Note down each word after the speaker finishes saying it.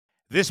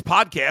This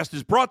podcast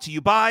is brought to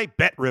you by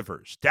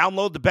BetRivers.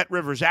 Download the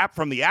BetRivers app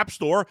from the App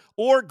Store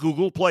or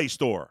Google Play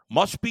Store.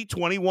 Must be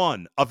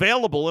 21.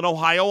 Available in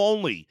Ohio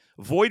only.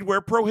 Void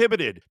where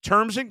prohibited.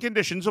 Terms and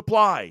conditions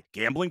apply.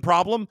 Gambling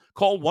problem?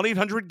 Call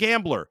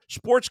 1-800-GAMBLER.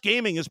 Sports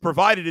gaming is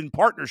provided in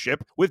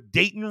partnership with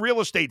Dayton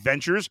Real Estate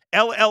Ventures,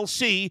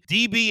 LLC,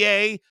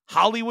 DBA,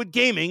 Hollywood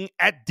Gaming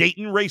at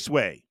Dayton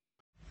Raceway.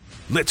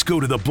 Let's go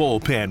to the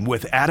bullpen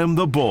with Adam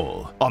the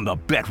Bull on the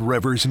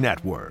BetRivers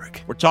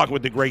Network. We're talking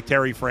with the great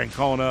Terry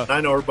Francona.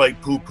 I know everybody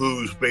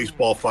poo-poos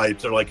baseball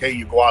fights. They're like, hey,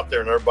 you go out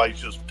there and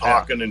everybody's just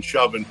talking and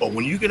shoving. But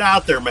when you get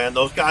out there, man,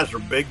 those guys are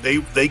big.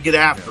 They get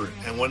after it.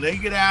 And when they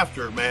get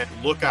after it, man,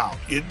 look out.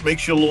 It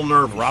makes you a little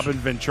nervous. Robin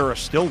Ventura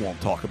still won't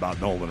talk about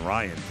Nolan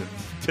Ryan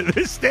to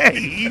this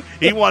day.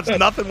 He wants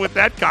nothing with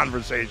that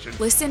conversation.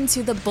 Listen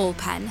to The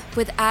Bullpen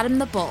with Adam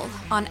the Bull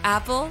on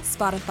Apple,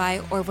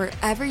 Spotify, or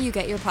wherever you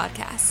get your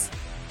podcasts.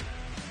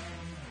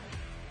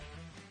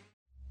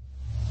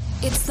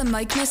 It's the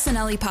Mike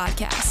Missanelli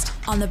podcast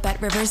on the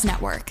BetRivers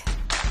Network.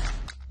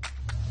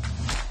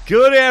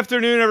 Good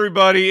afternoon,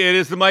 everybody. It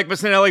is the Mike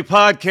Missanelli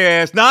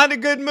podcast. Not in a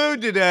good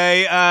mood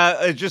today.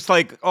 Just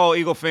like all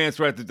Eagle fans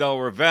throughout the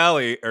Delaware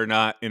Valley are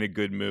not in a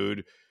good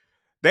mood.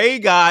 They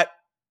got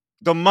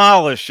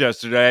demolished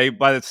yesterday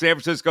by the San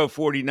Francisco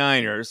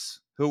 49ers,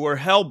 who were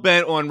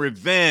hell-bent on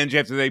revenge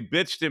after they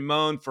bitched and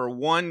moaned for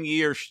 1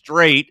 year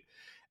straight.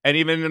 And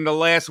even in the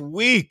last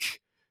week,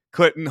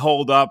 couldn't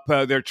hold up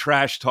their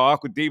trash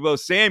talk with Deebo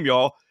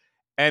Samuel.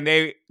 And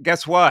they,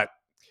 guess what?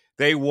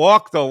 They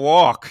walked the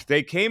walk.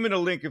 They came into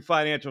Lincoln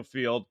Financial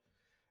Field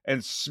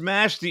and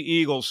smashed the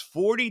Eagles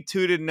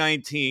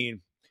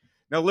 42-19.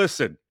 Now,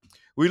 listen,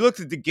 we looked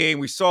at the game.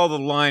 We saw the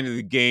line of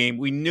the game.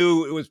 We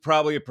knew it was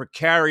probably a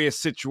precarious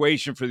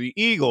situation for the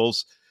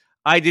Eagles.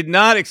 I did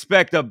not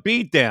expect a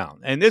beatdown.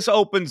 And this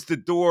opens the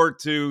door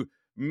to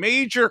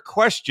major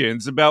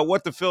questions about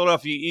what the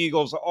Philadelphia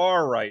Eagles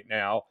are right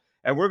now.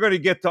 And we're going to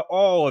get to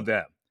all of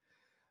them.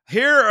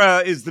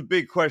 Here is the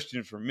big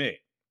question for me.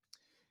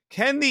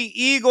 Can the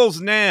Eagles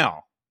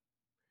now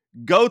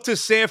go to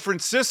San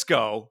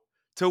Francisco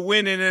to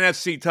win an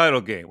NFC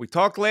title game? We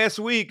talked last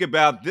week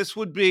about this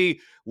would be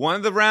one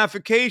of the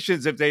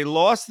ramifications if they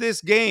lost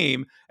this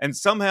game and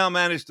somehow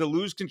managed to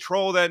lose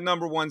control of that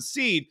number one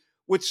seed,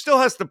 which still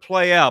has to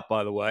play out,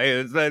 by the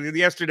way.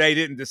 Yesterday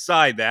didn't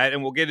decide that,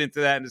 and we'll get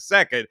into that in a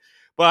second.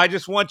 But I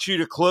just want you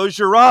to close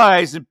your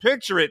eyes and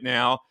picture it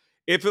now.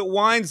 If it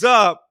winds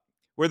up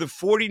where the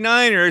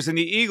 49ers and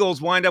the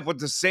Eagles wind up with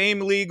the same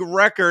league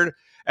record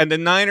and the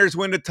Niners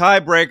win the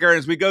tiebreaker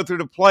as we go through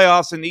the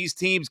playoffs and these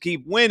teams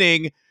keep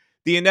winning,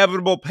 the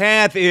inevitable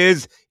path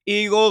is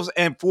Eagles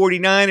and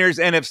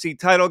 49ers NFC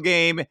title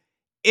game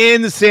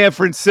in San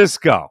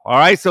Francisco. All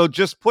right, so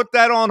just put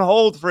that on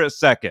hold for a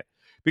second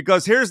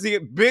because here's the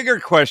bigger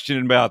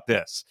question about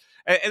this.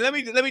 And let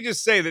me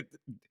just say that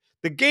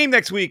the game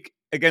next week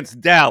against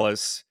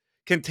Dallas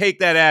can take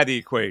that out of the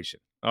equation.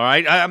 All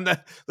right,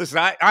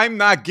 I'm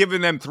not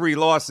giving them 3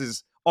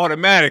 losses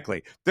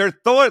automatically. Their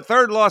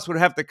third loss would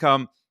have to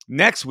come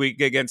next week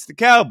against the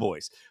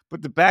Cowboys.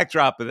 But the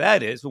backdrop of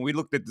that is when we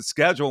looked at the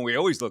schedule, and we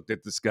always looked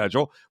at the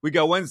schedule, we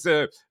go,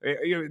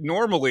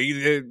 normally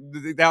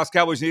the Dallas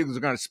Cowboys and Eagles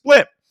are going to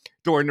split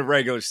during the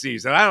regular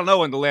season. I don't know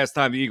when the last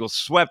time the Eagles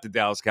swept the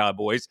Dallas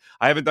Cowboys.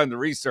 I haven't done the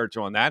research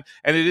on that.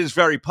 And it is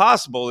very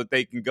possible that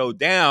they can go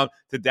down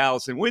to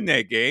Dallas and win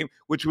that game,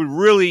 which would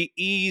really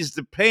ease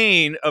the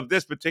pain of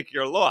this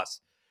particular loss.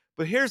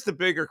 But here's the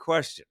bigger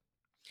question.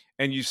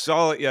 And you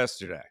saw it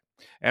yesterday.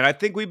 And I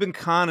think we've been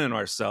conning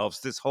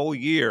ourselves this whole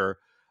year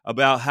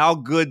about how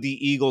good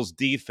the Eagles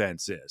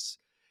defense is.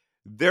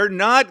 They're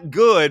not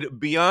good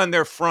beyond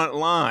their front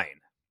line.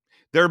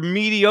 They're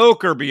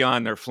mediocre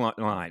beyond their front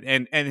line.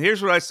 And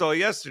here's what I saw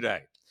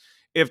yesterday.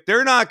 If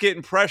they're not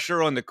getting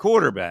pressure on the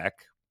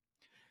quarterback,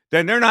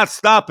 then they're not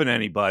stopping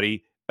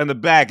anybody on the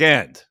back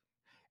end.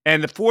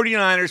 And the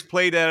 49ers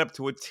played that up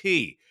to a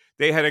T.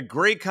 They had a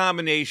great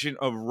combination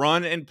of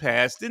run and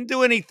pass. Didn't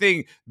do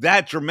anything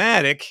that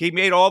dramatic. He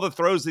made all the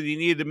throws that he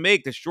needed to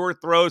make, the short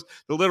throws,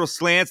 the little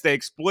slants. They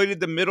exploited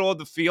the middle of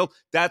the field.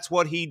 That's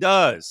what he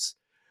does.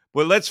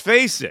 But let's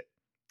face it.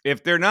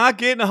 If they're not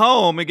getting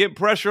home and getting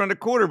pressure on the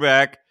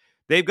quarterback,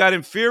 they've got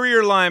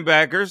inferior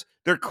linebackers.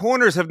 Their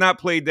corners have not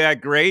played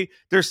that great.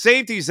 Their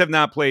safeties have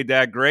not played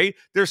that great.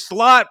 Their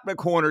slot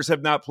corners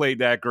have not played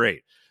that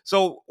great.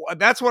 So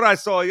that's what I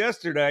saw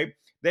yesterday.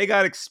 They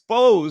got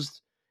exposed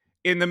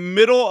in the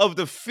middle of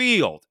the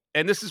field,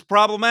 and this is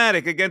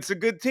problematic against a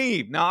good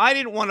team. Now, I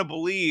didn't want to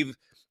believe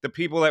the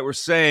people that were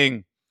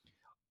saying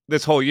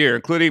this whole year,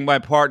 including my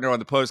partner on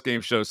the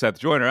postgame show, Seth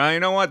Joyner. You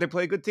know what? They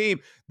play a good team.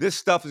 This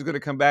stuff is going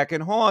to come back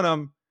and haunt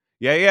them.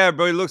 Yeah,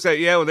 everybody looks at,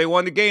 well, they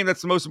won the game.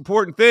 That's the most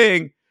important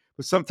thing.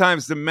 But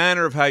sometimes the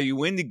manner of how you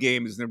win the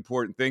game is an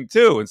important thing,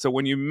 too. And so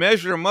when you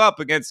measure them up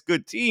against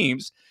good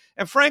teams,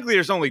 and frankly,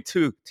 there's only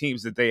 2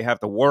 teams that they have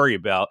to worry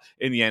about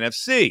in the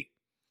NFC.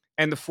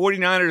 And the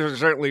 49ers are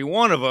certainly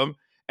one of them,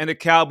 and the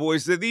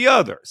Cowboys are the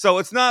other. So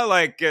it's not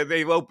like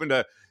they've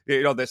opened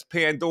this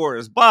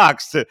Pandora's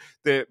box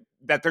to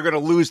that they're going to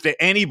lose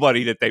to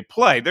anybody that they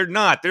play. They're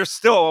not. They're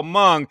still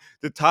among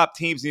the top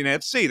teams in the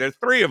NFC. There are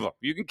 3 of them.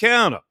 You can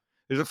count them.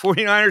 There's the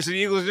 49ers, the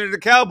Eagles, and the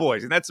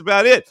Cowboys, and that's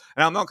about it.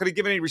 And I'm not going to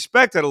give any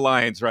respect to the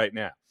Lions right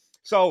now.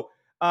 So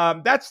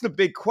that's the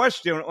big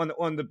question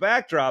on the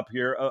backdrop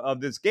here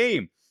of this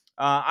game.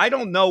 I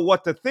don't know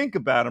what to think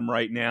about them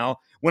right now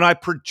when I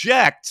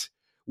project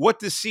what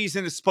the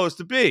season is supposed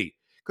to be,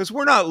 because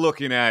we're not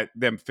looking at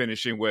them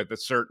finishing with a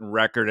certain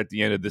record at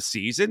the end of the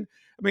season.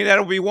 I mean,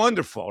 that'll be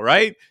wonderful,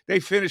 right? They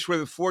finish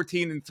with a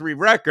 14-3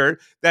 record.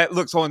 That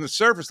looks on the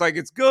surface like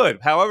it's good.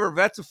 However, if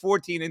that's a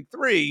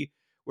 14-3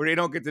 where they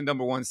don't get the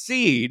number 1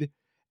 seed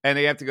and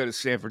they have to go to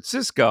San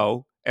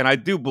Francisco, and I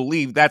do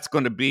believe that's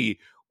going to be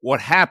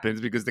what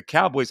happens because the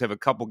Cowboys have a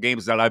couple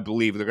games that I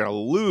believe they're going to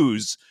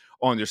lose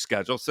on their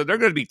schedule. So they're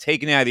going to be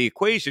taken out of the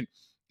equation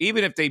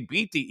even if they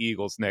beat the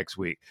Eagles next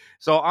week.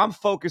 So I'm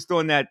focused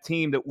on that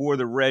team that wore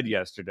the red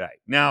yesterday.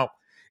 Now,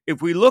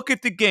 if we look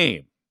at the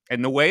game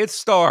and the way it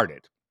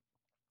started,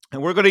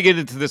 and we're going to get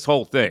into this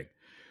whole thing,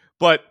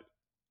 but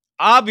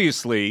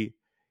obviously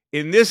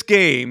in this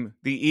game,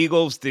 the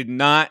Eagles did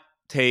not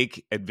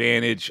take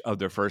advantage of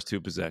their first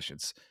 2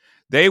 possessions.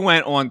 They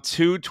went on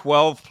 2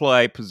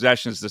 12-play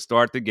possessions to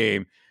start the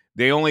game.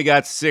 They only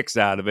got 6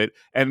 out of it.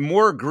 And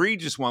more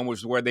egregious one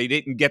was where they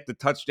didn't get the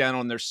touchdown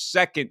on their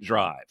second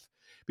drive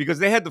because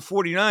they had the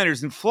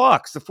 49ers in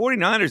flux. The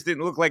 49ers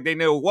didn't look like they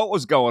knew what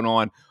was going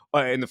on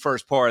in the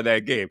first part of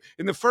that game.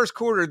 In the first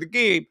quarter of the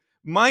game,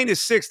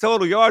 -6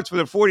 total yards for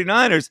the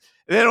 49ers.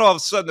 And then all of a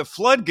sudden the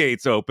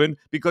floodgates open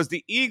because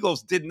the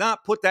Eagles did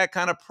not put that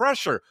kind of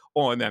pressure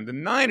on them. The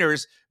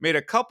Niners made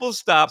a couple of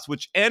stops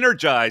which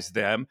energized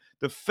them.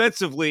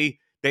 Defensively,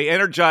 they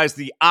energized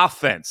the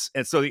offense.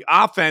 And so the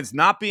offense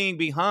not being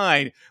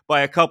behind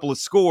by a couple of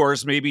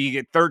scores, maybe you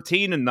get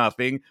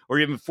 13-0 or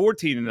even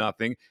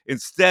 14-0.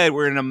 Instead,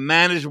 we're in a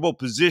manageable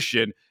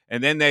position.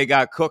 And then they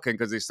got cooking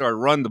because they started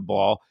running the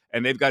ball.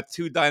 And they've got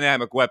 2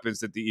 dynamic weapons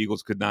that the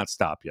Eagles could not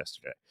stop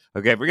yesterday.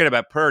 Okay, forget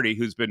about Purdy,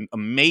 who's been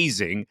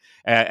amazing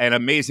and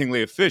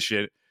amazingly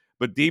efficient.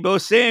 But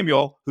Deebo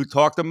Samuel, who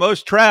talked the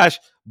most trash,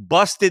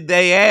 busted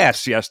they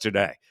ass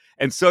yesterday.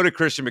 And so did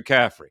Christian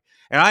McCaffrey.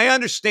 And I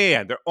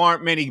understand there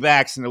aren't many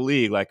backs in the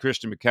league like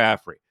Christian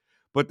McCaffrey.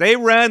 But they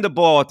ran the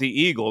ball at the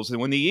Eagles.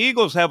 And when the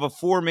Eagles have a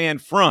 4-man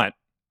front,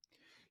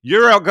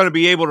 you're going to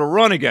be able to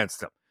run against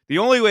them. The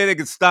only way they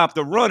can stop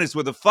the run is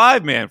with a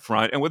 5-man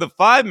front. And with a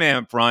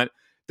 5-man front,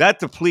 that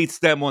depletes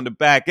them on the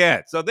back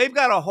end. So they've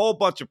got a whole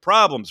bunch of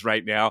problems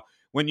right now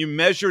when you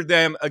measure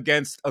them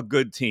against a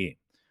good team.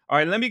 All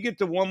right, let me get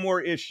to one more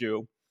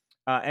issue,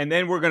 and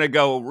then we're going to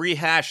go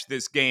rehash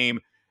this game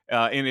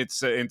in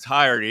its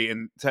entirety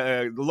and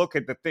to look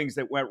at the things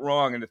that went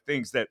wrong and the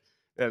things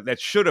that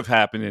should have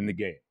happened in the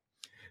game.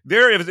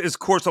 There is, of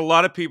course, a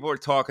lot of people are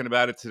talking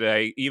about it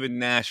today, even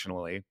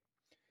nationally,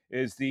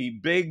 is the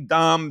big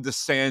Dom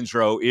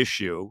DeSandro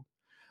issue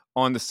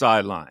on the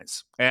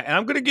sidelines. And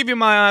I'm going to give you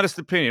my honest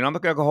opinion. I'm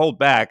not going to hold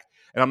back,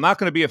 and I'm not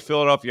going to be a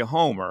Philadelphia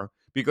homer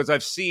because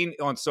I've seen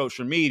on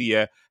social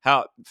media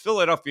how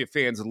Philadelphia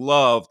fans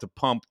love to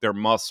pump their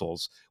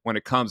muscles when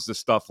it comes to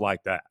stuff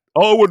like that.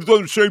 Oh, we're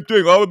doing the same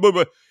thing.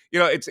 You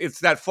know, it's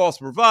that false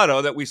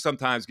bravado that we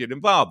sometimes get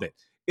involved in.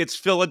 It's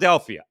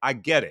Philadelphia. I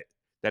get it.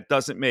 That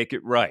doesn't make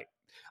it right.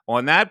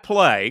 On that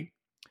play,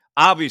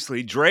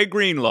 obviously, Dre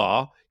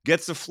Greenlaw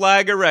gets the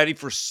flag ready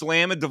for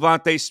slamming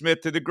Devontae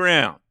Smith to the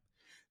ground.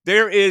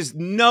 There is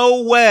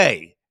no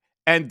way,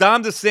 and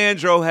Dom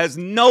DeSandro has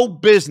no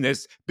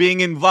business being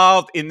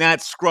involved in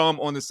that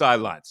scrum on the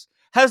sidelines.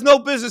 Has no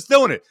business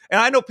doing it.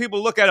 And I know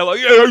people look at it like,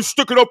 yeah, he's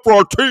sticking up for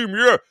our team,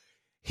 yeah.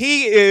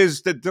 He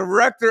is the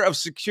director of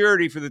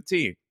security for the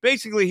team.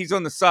 Basically, he's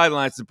on the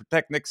sidelines to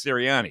protect Nick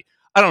Sirianni.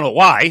 I don't know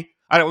why.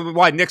 I don't know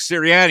why Nick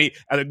Sirianni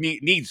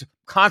needs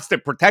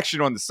constant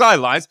protection on the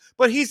sidelines,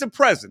 but he's a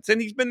presence,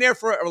 and he's been there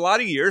for a lot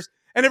of years,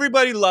 and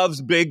everybody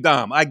loves Big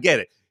Dom. I get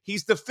it.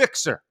 He's the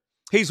fixer.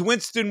 He's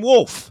Winston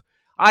Wolfe.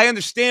 I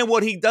understand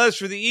what he does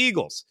for the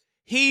Eagles.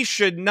 He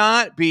should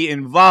not be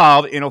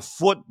involved in a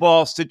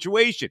football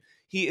situation.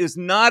 He is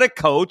not a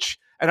coach,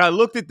 and I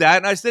looked at that,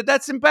 and I said,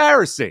 that's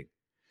embarrassing.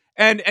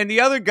 And the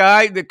other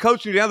guy, the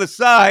coach on the other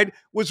side,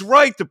 was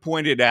right to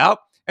point it out.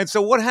 And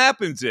so what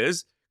happens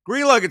is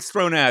Greenlaw gets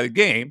thrown out of the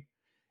game.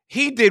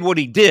 He did what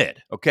he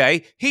did,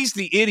 okay? He's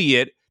the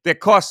idiot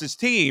that cost his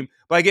team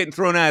by getting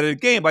thrown out of the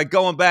game by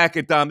going back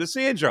at Dom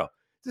DeSandro.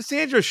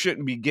 DeSandro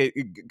shouldn't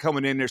be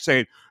coming in there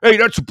saying, hey,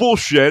 that's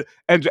bullshit,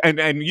 and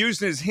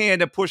using his hand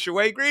to push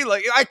away Greenlaw.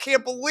 I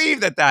can't believe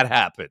that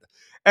happened.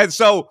 And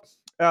so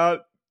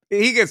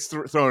he gets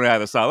thrown out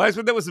of the sidelines,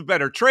 but that was a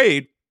better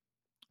trade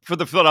for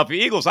the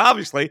Philadelphia Eagles,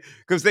 obviously,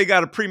 because they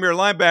got a premier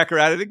linebacker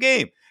out of the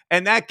game.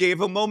 And that gave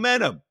them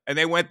momentum. And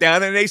they went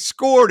down and they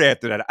scored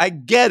after that. I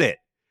get it.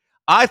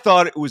 I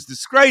thought it was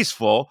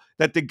disgraceful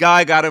that the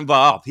guy got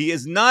involved. He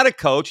is not a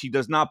coach. He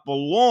does not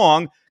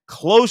belong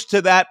close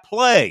to that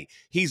play.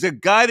 He's a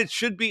guy that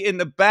should be in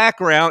the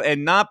background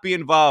and not be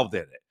involved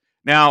in it.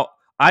 Now,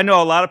 I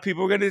know a lot of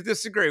people are going to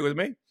disagree with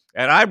me.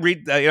 And I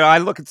read, I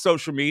look at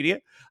social media,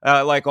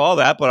 like all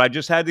that, but I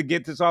just had to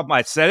get this off.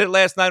 I said it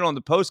last night on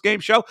the post-game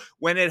show.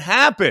 When it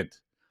happened,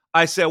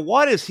 I said,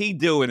 what is he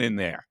doing in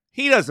there?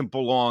 He doesn't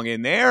belong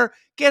in there.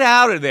 Get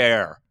out of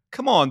there.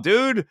 Come on,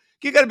 dude.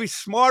 You got to be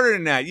smarter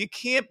than that. You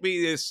can't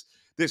be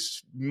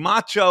this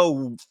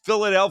macho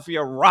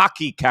Philadelphia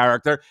Rocky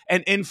character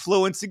and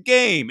influence the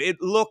game.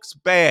 It looks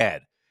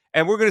bad.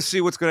 And we're going to see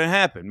what's going to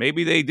happen.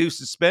 Maybe they do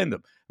suspend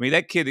him. I mean,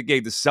 that kid that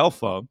gave the cell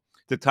phone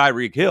to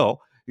Tyreek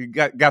Hill, he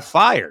got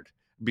fired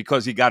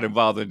because he got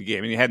involved in the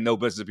game, and he had no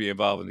business being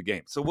involved in the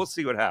game. So we'll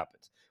see what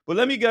happens. But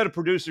let me go to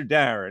producer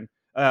Darren.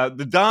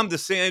 The Dom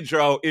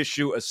DeSandro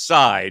issue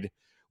aside,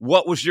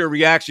 what was your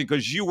reaction?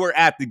 Because you were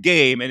at the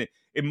game, and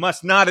it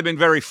must not have been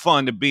very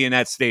fun to be in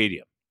that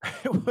stadium.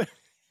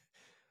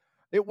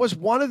 It was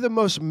one of the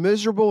most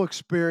miserable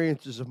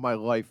experiences of my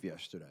life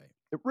yesterday.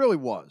 It really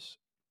was.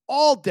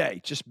 All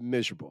day, just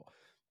miserable.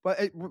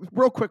 But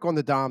real quick on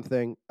the Dom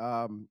thing,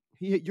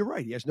 you're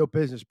right. He has no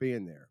business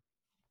being there.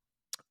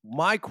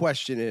 My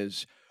question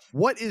is,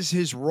 what is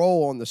his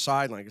role on the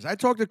sideline? Because I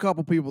talked to a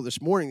couple people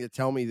this morning that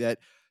tell me that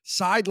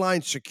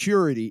sideline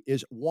security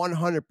is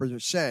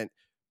 100%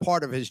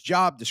 part of his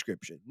job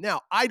description.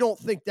 Now, I don't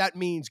think that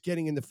means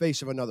getting in the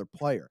face of another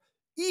player.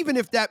 Even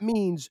if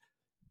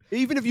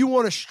you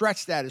want to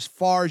stretch that as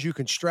far as you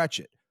can stretch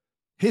it,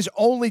 his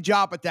only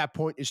job at that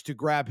point is to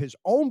grab his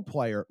own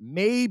player,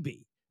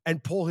 maybe,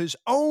 and pull his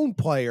own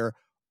player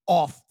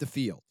off the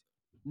field.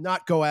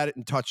 Not go at it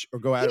and touch or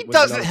go at it. He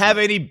doesn't have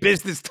any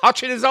business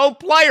touching his own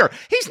player.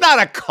 He's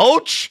not a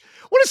coach.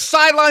 What does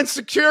sideline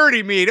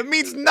security mean? It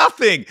means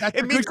nothing. That's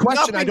it means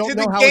question. nothing to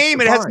the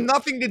game. It has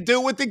nothing to do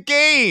with the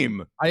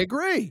game. I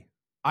agree.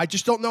 I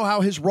just don't know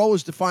how his role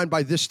is defined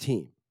by this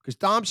team. Because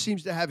Dom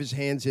seems to have his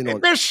hands in on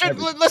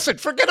listen,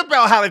 forget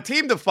about how the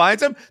team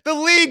defines him. The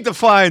league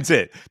defines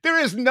it. There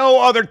is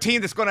no other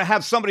team that's going to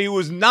have somebody who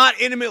is not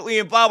intimately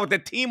involved with the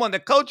team on the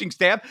coaching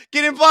staff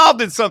get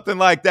involved in something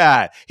like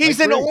that. He's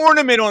an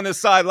ornament on the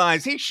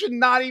sidelines. He should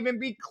not even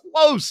be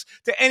close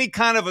to any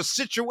kind of a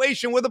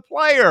situation with a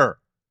player.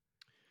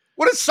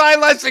 What does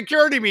sideline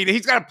security mean?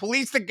 He's got to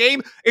police the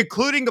game,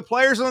 including the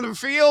players on the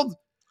field?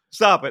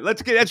 Stop it.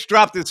 Let's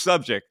drop this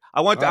subject. I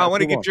want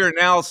to get your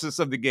analysis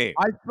of the game.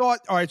 I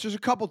thought, all right, so there's a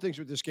couple things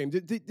with this game.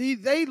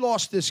 They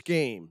lost this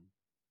game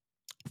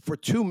for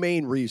two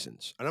main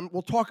reasons. And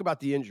we'll talk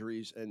about the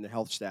injuries and the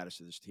health status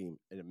of this team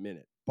in a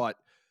minute. But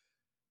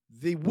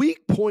the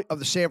weak point of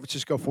the San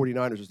Francisco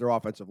 49ers is their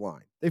offensive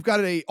line. They've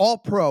got an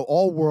all-pro,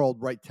 all-world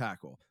right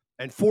tackle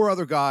and four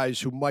other guys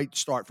who might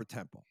start for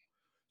Temple.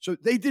 So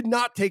they did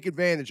not take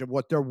advantage of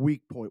what their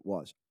weak point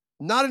was.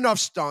 Not enough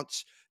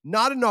stunts,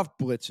 not enough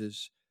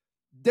blitzes.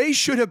 They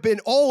should have been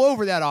all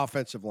over that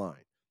offensive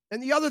line.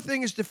 And the other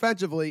thing is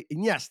defensively,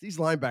 and yes, these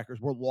linebackers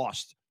were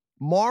lost.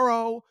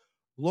 Morrow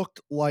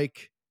looked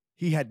like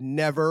he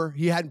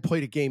hadn't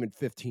played a game in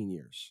 15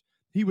 years.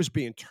 He was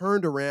being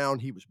turned around.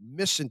 He was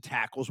missing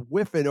tackles,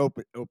 whiffing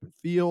open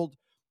field.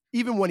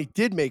 Even when he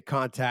did make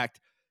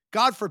contact,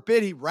 God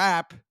forbid he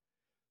wrap.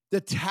 The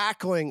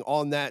tackling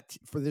on that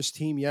for this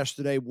team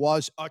yesterday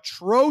was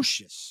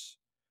atrocious.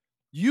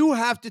 You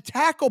have to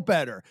tackle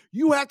better.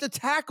 You have to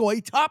tackle a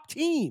top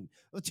team.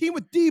 A team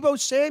with Deebo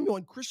Samuel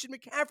and Christian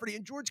McCaffrey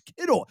and George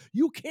Kittle.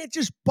 You can't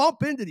just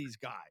bump into these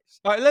guys.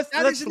 All right,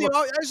 that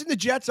isn't the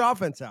Jets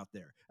offense out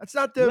there. That's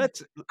not the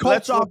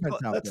Colts offense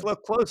out there. Let's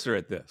look closer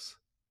at this.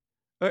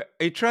 Are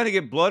you trying to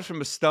get blood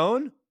from a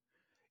stone?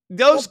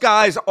 Those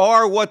guys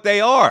are what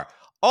they are.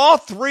 All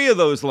three of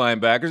those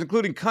linebackers,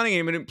 including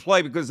Cunningham, who didn't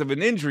play because of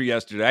an injury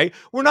yesterday,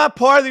 were not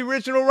part of the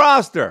original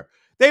roster.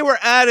 They were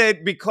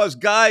added because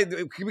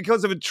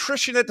of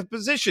attrition at the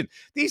position.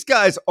 These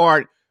guys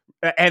aren't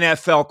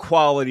NFL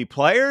quality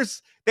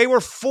players. They were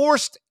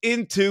forced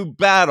into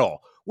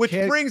battle, which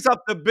brings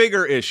up the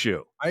bigger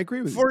issue. I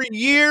agree with you. For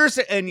years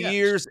and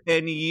years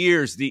and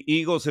years, the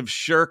Eagles have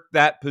shirked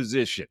that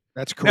position.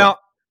 That's correct. Now,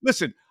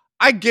 listen,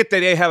 I get that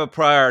they have a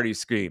priority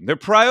scheme. Their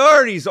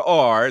priorities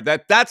are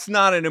that's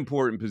not an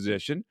important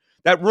position.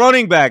 That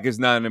running back is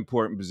not an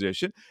important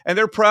position, and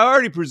their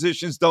priority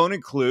positions don't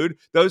include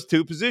those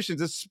two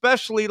positions,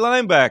 especially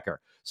linebacker.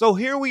 So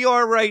here we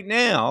are right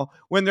now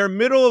when their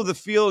middle of the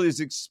field is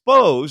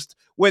exposed,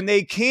 when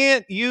they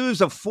can't use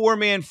a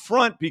four-man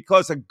front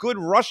because a good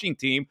rushing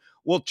team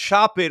will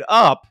chop it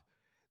up.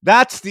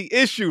 That's the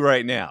issue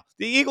right now.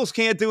 The Eagles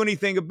can't do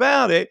anything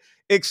about it,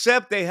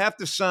 except they have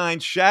to sign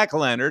Shaq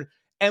Leonard,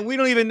 and we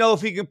don't even know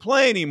if he can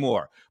play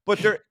anymore. But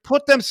they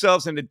put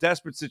themselves in a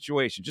desperate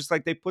situation, just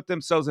like they put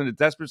themselves in a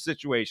desperate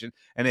situation,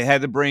 and they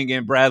had to bring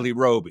in Bradley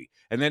Roby,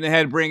 and then they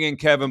had to bring in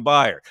Kevin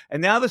Byard.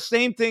 And now the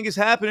same thing is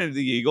happening to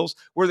the Eagles,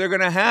 where they're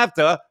going to have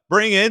to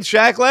bring in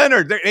Shaq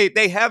Leonard.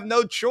 They have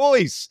no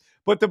choice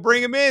but to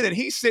bring him in, and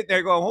he's sitting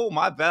there going, oh,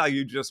 my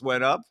value just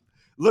went up.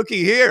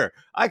 Looky here,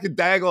 I could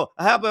dangle.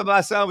 How about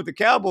I sign with the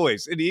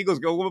Cowboys? And the Eagles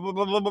go,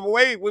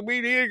 wait, we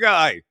need a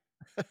guy.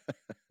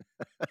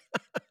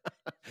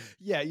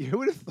 Yeah, you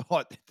would have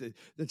thought that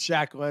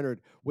Shaq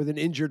Leonard with an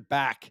injured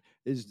back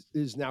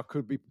is now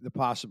could be the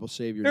possible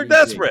savior. They're Need be.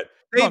 desperate.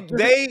 Look,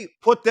 They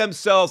put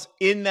themselves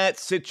in that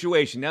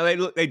situation. Now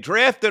they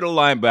drafted a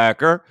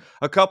linebacker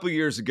a couple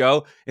years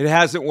ago. It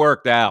hasn't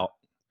worked out.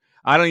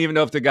 I don't even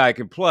know if the guy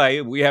can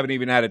play. We haven't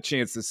even had a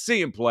chance to see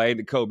him play,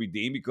 the Kobe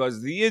Dean, because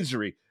of the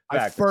injury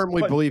factor. I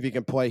firmly believe he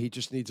can play. He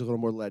just needs a little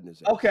more lead in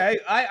his ass. Okay,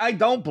 I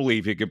don't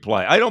believe he can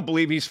play. I don't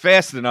believe he's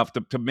fast enough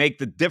to make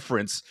the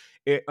difference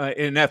in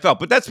NFL.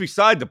 But that's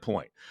beside the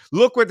point.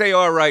 Look what they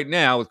are right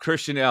now with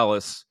Christian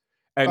Ellis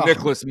and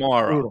Nicholas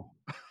Morrow. Brutal.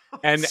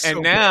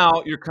 And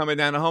now you're coming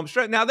down the home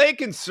stretch. Now they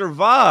can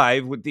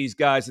survive with these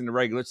guys in the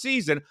regular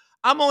season.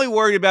 I'm only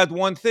worried about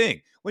one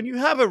thing. When you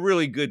have a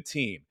really good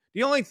team,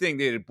 the only thing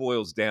that it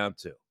boils down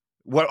to,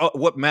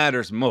 what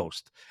matters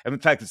most, and in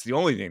fact, it's the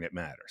only thing that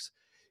matters,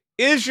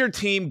 is your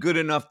team good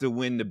enough to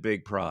win the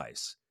big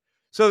prize?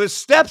 So the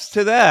steps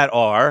to that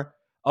are,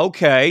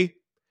 okay,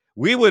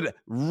 we would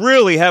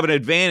really have an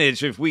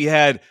advantage if we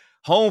had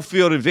home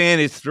field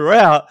advantage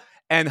throughout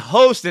and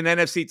host an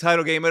NFC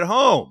title game at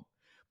home.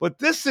 But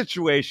this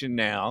situation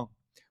now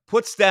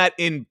puts that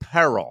in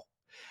peril.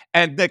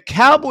 And the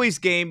Cowboys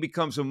game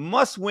becomes a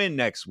must-win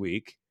next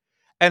week.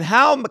 And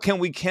how can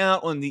we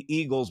count on the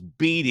Eagles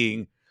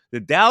beating the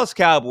Dallas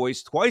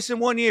Cowboys twice in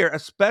 1 year,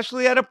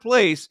 especially at a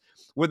place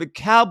where the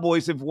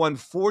Cowboys have won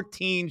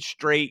 14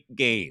 straight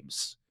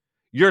games?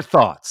 Your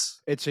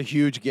thoughts? It's a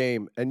huge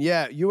game. And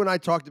yeah, you and I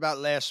talked about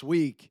last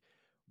week,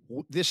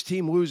 this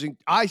team losing.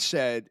 I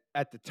said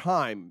at the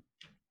time,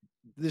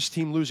 this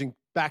team losing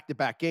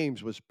back-to-back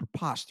games was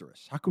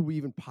preposterous. How could we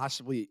even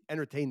possibly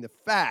entertain the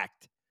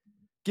fact,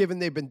 given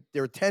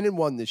they're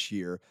 10-1 this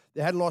year,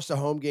 they hadn't lost a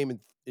home game in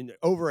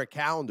over a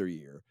calendar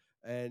year.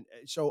 And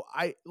so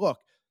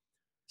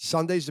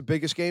Sunday's the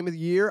biggest game of the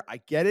year. I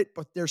get it,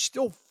 but there's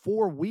still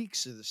 4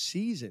 weeks of the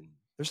season.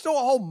 There's still a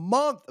whole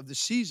month of the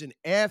season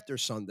after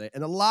Sunday,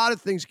 and a lot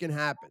of things can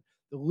happen.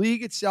 The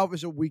league itself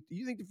is a weak. Do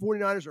you think the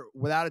 49ers are,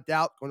 without a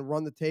doubt, going to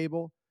run the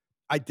table?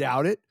 I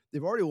doubt it.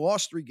 They've already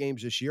lost 3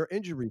 games this year.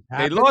 Injuries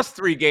happen. They lost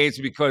 3 games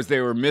because they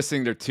were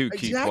missing their 2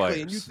 key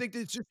players. And you think that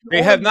it's just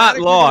they have not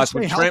lost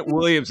when Trent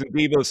Williams and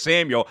Deebo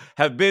Samuel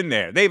have been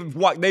there.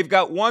 They've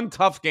got one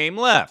tough game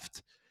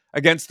left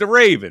against the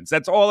Ravens.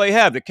 That's all they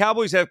have. The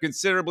Cowboys have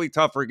considerably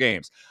tougher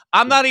games.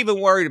 I'm not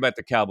even worried about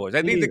the Cowboys.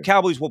 I think the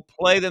Cowboys will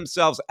play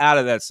themselves out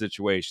of that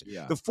situation.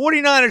 Yeah. The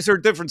 49ers are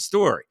a different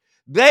story.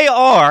 They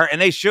are, and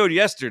they showed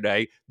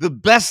yesterday, the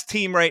best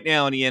team right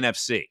now in the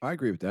NFC. I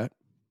agree with that.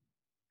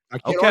 I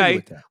can't argue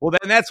with that. Well,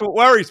 then that's what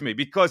worries me,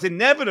 because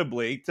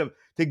inevitably,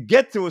 to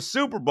get to a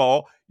Super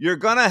Bowl, you're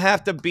going to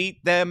have to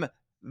beat them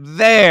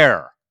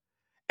there.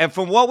 And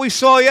from what we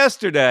saw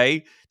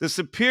yesterday, the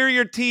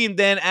superior team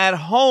then at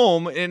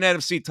home in an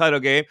NFC title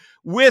game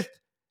with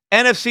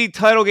NFC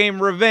title game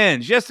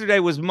revenge. Yesterday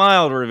was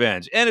mild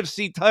revenge.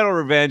 NFC title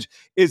revenge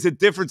is a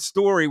different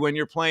story when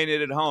you're playing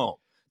it at home.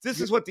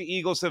 This is what the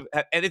Eagles have,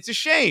 and it's a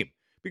shame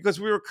because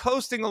we were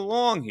coasting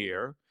along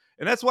here.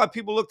 And that's why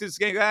people looked at this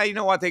game, you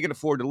know what, they can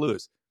afford to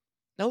lose.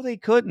 No, they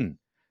couldn't.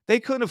 They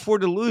couldn't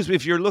afford to lose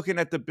if you're looking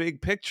at the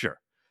big picture.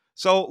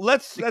 So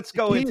let's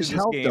go into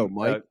this game, though,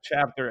 Mike.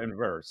 Chapter and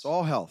verse. It's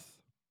all health.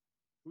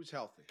 Who's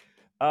healthy?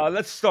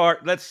 Let's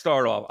start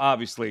off.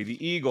 Obviously,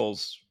 the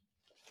Eagles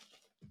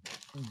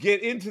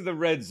get into the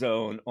red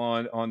zone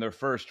on their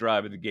first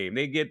drive of the game.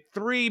 They get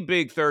 3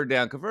 big third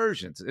down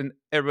conversions. And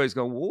everybody's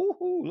going,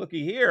 woohoo,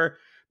 looky here.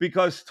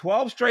 Because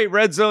 12 straight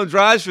red zone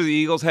drives for the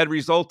Eagles had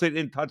resulted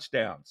in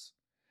touchdowns.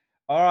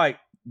 All right,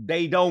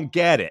 they don't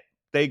get it.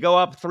 They go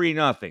up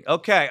 3-0.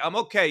 Okay, I'm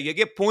okay. You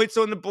get points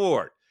on the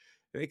board.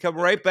 They come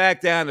right back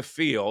down the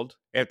field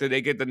after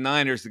they get the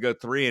Niners to go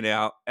 3 and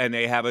out, and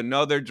they have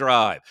another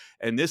drive.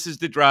 And this is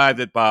the drive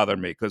that bothered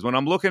me, because when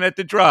I'm looking at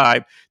the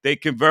drive, they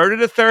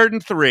converted a 3rd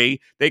and 3.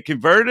 They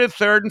converted a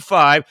 3rd and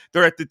 5.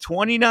 They're at the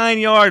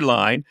 29-yard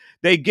line.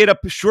 They get a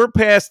short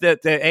pass to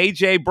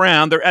A.J.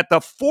 Brown. They're at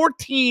the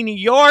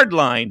 14-yard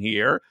line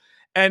here.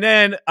 And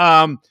then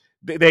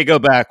they go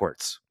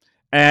backwards.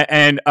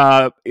 And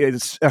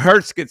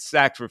Hurts gets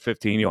sacked for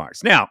 15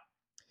 yards. Now,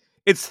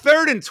 it's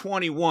 3rd and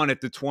 21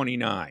 at the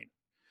 29.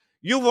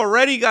 You've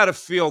already got a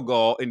field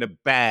goal in the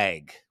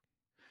bag.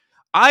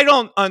 I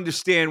don't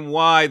understand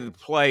why the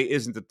play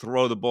isn't to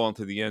throw the ball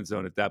into the end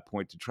zone at that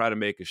point to try to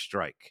make a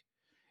strike.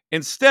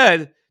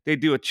 Instead, they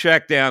do a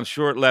check down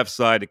short left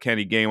side to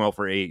Kenny Gainwell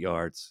for 8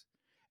 yards.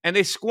 And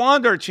they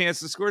squander a chance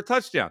to score a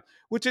touchdown,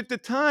 which at the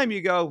time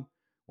you go,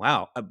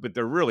 wow, but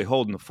they're really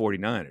holding the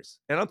 49ers.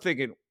 And I'm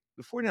thinking,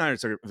 the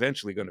 49ers are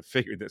eventually going to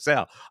figure this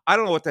out. I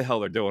don't know what the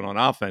hell they're doing on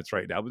offense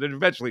right now, but they're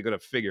eventually going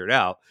to figure it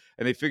out.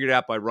 And they figured it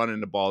out by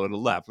running the ball to the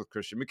left with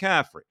Christian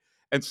McCaffrey.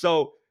 And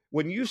so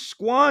when you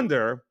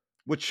squander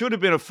what should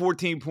have been a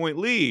 14-point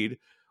lead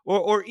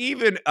or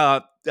even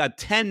a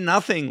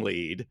 10-0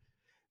 lead,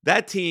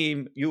 that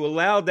team, you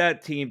allowed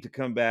that team to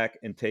come back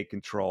and take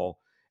control.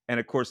 And,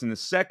 of course, in the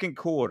second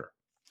quarter,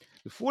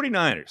 the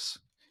 49ers,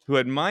 who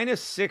had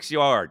minus 6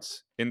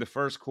 yards in the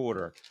first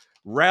quarter,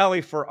 rally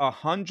for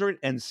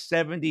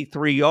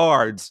 173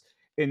 yards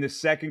in the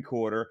second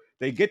quarter.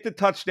 They get the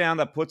touchdown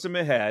that puts them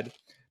ahead.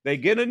 They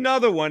get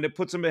another one that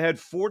puts them ahead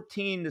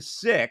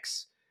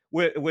 14-6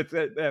 with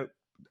a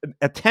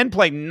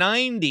 10-play,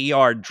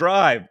 90-yard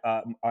drive,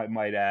 I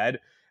might add,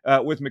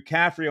 with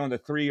McCaffrey on the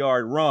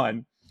 3-yard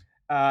run.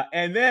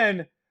 And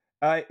then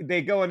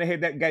they go and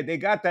they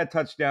got that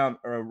touchdown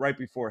right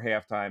before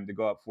halftime to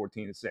go up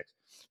 14-6.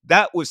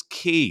 That was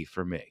key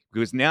for me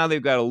because now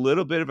they've got a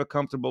little bit of a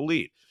comfortable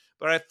lead.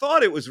 But I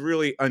thought it was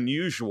really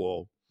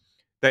unusual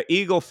that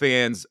Eagle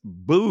fans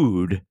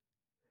booed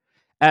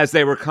as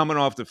they were coming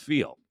off the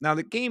field. Now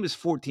the game is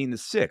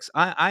 14-6.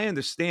 I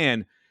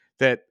understand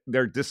that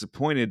they're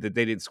disappointed that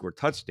they didn't score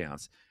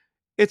touchdowns.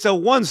 It's a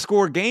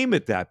one-score game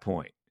at that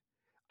point.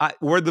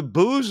 Were the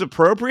boos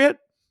appropriate?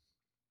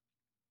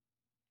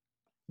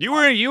 You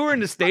were in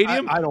the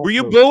stadium. I don't were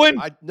you boo.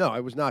 booing? No,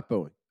 I was not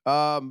booing.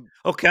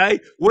 Okay.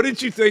 What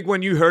did you think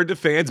when you heard the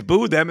fans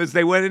boo them as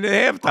they went into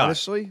halftime?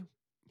 Honestly,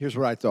 here's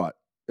what I thought.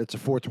 It's a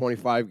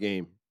 4:25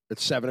 game.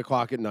 It's 7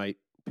 o'clock at night.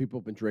 People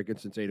have been drinking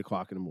since 8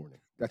 o'clock in the morning.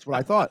 That's what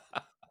I thought.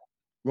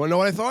 You want to know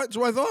what I thought? That's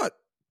what I thought.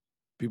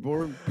 People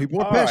were pissed.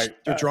 Right.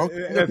 They're drunk.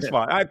 That's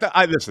fine.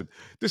 I listen.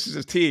 This is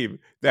a team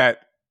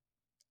that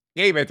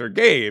game after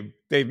game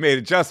they've made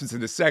adjustments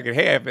in the second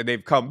half and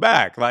they've come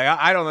back. Like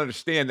I don't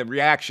understand the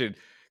reaction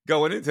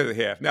going into the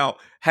half. Now,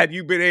 had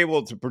you been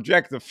able to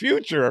project the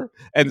future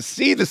and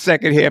see the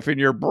second half in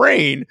your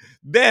brain,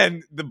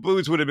 then the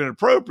boos would have been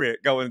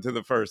appropriate going into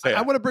the first half.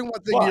 I want to bring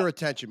one thing to your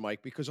attention,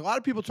 Mike, because a lot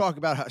of people talk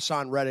about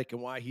Hassan Reddick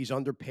and why he's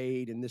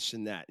underpaid and this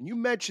and that. And you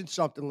mentioned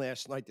something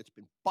last night that's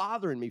been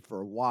bothering me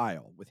for a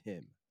while with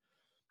him.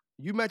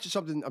 You mentioned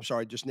something, I'm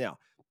sorry, just now.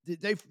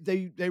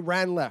 They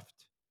ran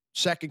left,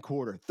 second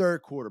quarter,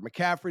 third quarter.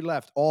 McCaffrey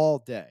left all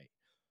day.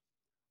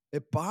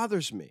 It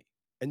bothers me.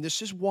 And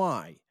this is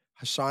why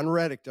Hassan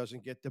Reddick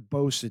doesn't get the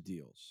Bosa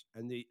deals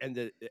and the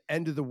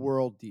end of the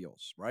world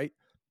deals, right?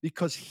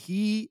 Because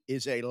he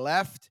is a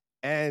left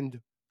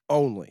end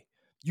only.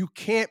 You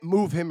can't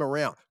move him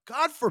around.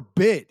 God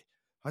forbid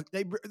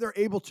they're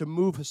able to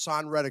move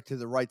Hassan Reddick to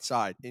the right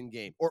side in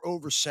game or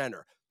over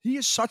center. He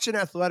is such an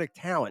athletic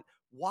talent.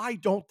 Why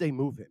don't they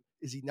move him?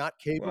 Is he not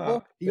capable?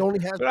 Well, he only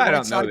has the I right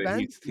don't know side that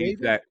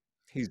bend.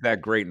 he's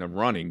that great in the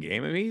running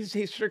game. I mean,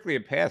 he's strictly a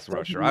pass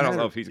rusher. I don't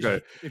know if he's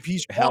going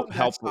to help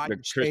with the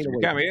Christian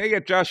McCaffrey. I mean, you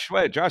got Josh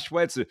Sweat. Josh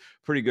Sweat's a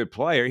pretty good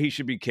player. He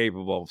should be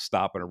capable of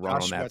stopping a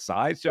run on that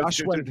side. So Josh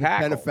Sweat is a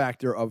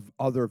benefactor of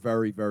other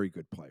very, very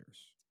good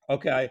players.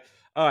 Okay.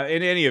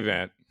 In any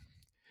event,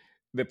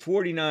 the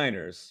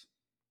 49ers,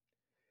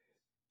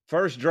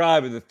 first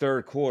drive of the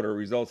third quarter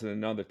results in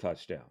another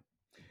touchdown.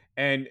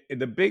 And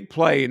the big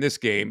play in this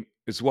game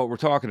is what we're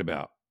talking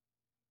about.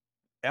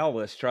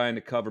 Ellis trying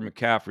to cover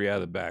McCaffrey out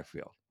of the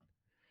backfield.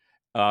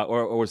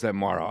 Or was that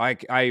Morrow?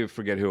 I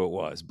forget who it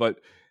was. But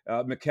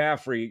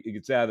McCaffrey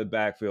gets out of the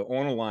backfield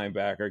on a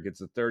linebacker,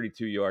 gets a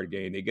 32-yard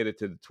gain. They get it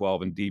to the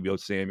 12, and Deebo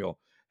Samuel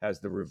has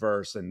the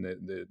reverse and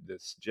the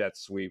jet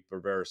sweep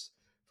reverse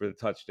for the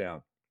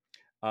touchdown.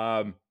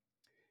 I'm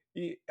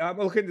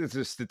looking at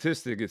the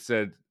statistic. It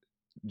said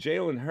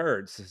Jalen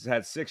Hurts has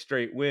had 6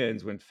 straight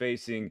wins when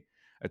facing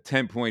a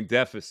 10-point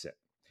deficit.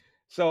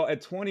 So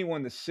at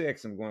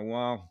 21-6, I'm going,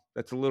 well,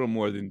 that's a little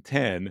more than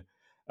 10.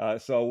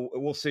 So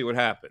we'll see what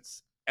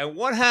happens. And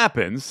what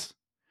happens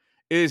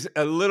is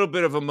a little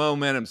bit of a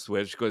momentum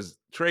switch because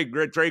Trey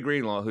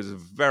Greenlaw, who's a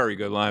very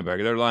good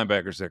linebacker, their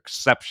linebackers are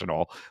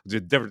exceptional.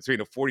 There's a difference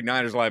between the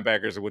 49ers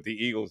linebackers and what the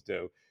Eagles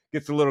do.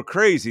 Gets a little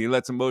crazy. He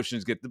lets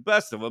emotions get the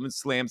best of him and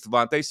slams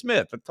Devontae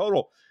Smith.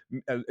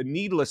 A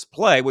needless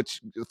play,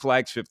 which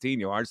flags 15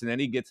 yards. And then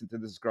he gets into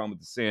the scrum with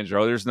the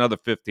Sandro. There's another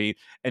 15,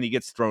 and he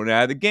gets thrown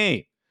out of the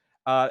game.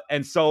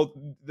 And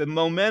so the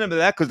momentum of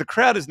that, because the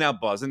crowd is now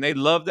buzzing. They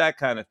love that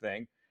kind of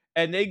thing.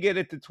 And they get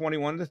it to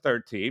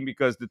 21-13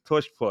 because the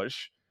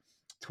push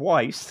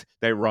twice,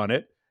 they run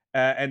it,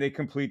 and they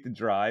complete the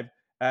drive,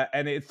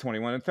 and it's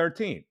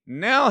 21-13.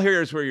 Now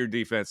here's where your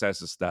defense has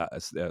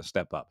to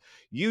step up.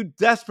 You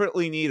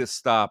desperately need a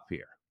stop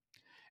here.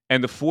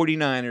 And the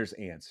 49ers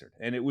answered,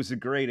 and it was a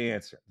great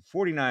answer. The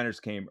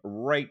 49ers came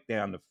right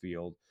down the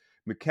field.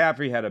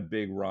 McCaffrey had a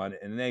big run,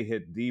 and they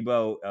hit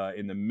Deebo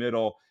in the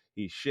middle.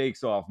 He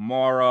shakes off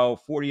Morrow,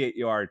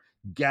 48-yard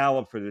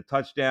gallop for the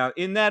touchdown.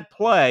 In that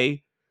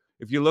play,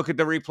 if you look at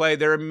the replay,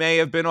 there may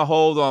have been a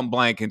hold on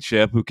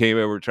Blankenship, who came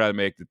over to try to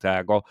make the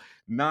tackle.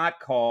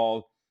 Not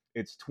called.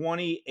 It's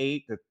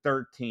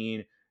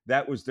 28-13.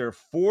 That was their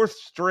 4th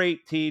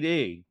straight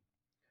TD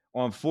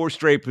on 4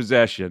 straight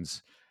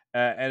possessions.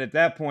 And at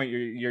that point,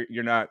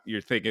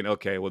 you're thinking,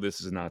 okay, well,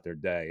 this is not their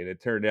day. And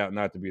it turned out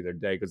not to be their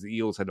day because the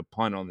Eagles had to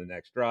punt on the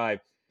next drive,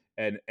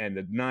 and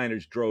the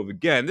Niners drove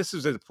again. This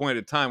is at the point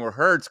in time where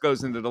Hurts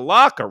goes into the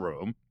locker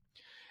room,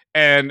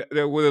 and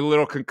with a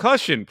little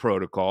concussion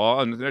protocol,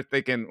 and they're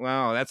thinking,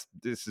 well,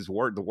 this is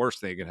the worst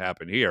thing that could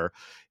happen here.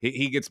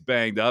 He gets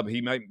banged up.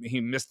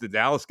 He missed the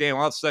Dallas game.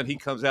 All of a sudden, he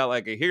comes out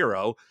like a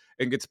hero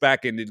and gets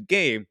back into the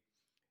game.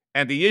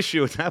 And the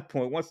issue at that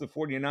point, once the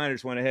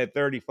 49ers went ahead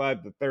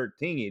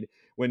 35-13,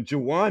 when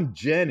Juwan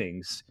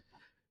Jennings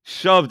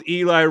shoved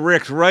Eli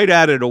Ricks right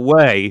out of the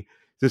way,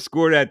 to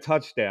score that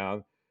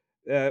touchdown.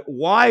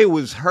 Why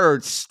was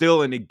Hurts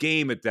still in the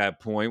game at that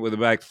point with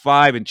about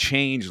 5 and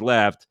change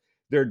left?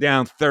 They're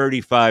down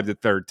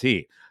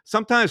 35-13.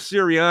 Sometimes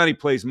Sirianni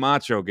plays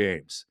macho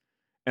games,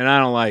 and I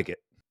don't like it.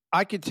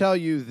 I can tell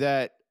you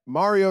that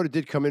Mariota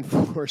did come in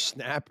for a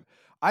snap.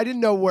 I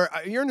didn't know where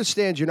you're in the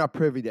stands. You're not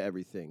privy to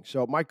everything.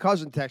 So my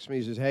cousin texts me.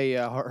 He says, "Hey,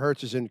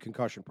 Hurts is in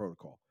concussion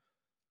protocol,"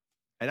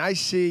 and I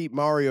see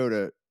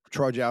Mariota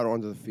trudge out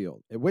onto the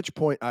field. At which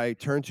point, I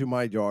turned to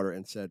my daughter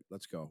and said,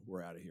 "Let's go.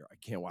 We're out of here. I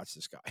can't watch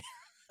this guy.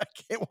 I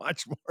can't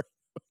watch more."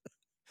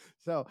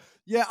 So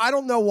yeah, I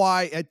don't know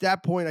why. At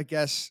that point, I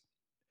guess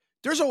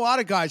there's a lot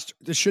of guys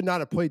that should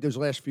not have played those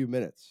last few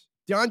minutes.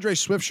 DeAndre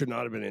Swift should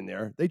not have been in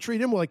there. They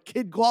treat him like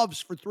kid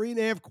gloves for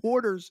 3.5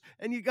 quarters,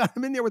 and you got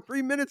him in there with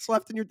 3 minutes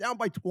left, and you're down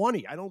by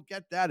 20. I don't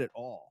get that at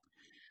all.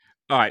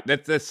 All right,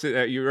 that's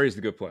you raised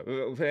a good point.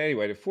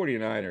 Anyway, the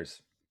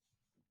 49ers,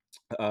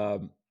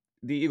 the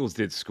Eagles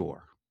did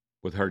score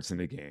with Hurts in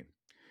the game.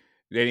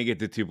 They didn't get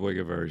the 2-point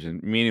conversion,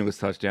 meaningless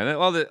touchdown.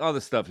 All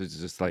the stuff is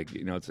just like,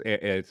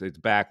 it's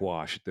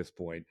backwash at this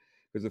point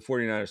because the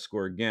 49ers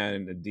score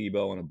again, a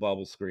Debo and a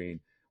bubble screen,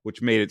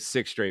 which made it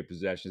 6 straight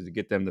possessions to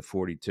get them to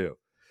 42.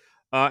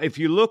 If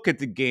you look at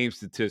the game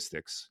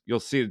statistics, you'll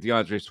see that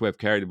DeAndre Swift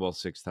carried the ball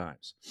 6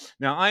 times.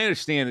 Now, I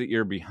understand that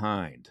you're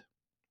behind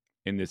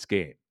in this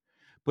game,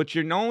 but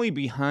you're only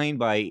behind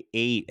by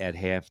 8 at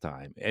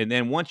halftime. And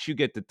then once you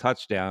get the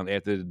touchdown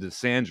after the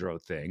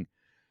DeSandro thing,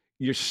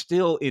 you're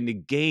still in the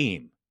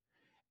game.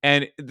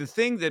 And the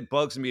thing that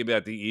bugs me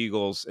about the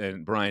Eagles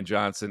and Brian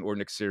Johnson or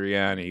Nick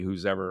Sirianni,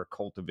 who's ever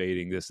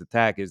cultivating this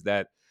attack, is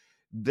that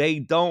they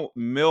don't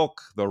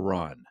milk the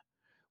run.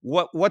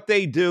 What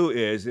they do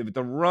is if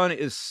the run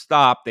is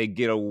stopped, they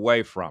get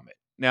away from it.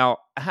 Now,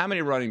 how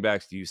many running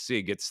backs do you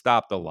see get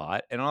stopped a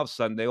lot, and all of a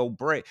sudden they'll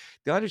break?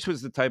 DeAndre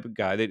was the type of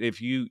guy that if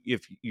you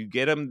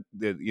get him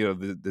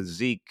the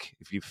Zeke,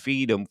 if you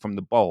feed him from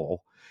the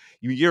bowl,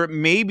 you're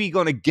maybe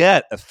going to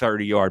get a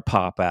 30-yard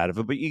pop out of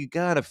it, but you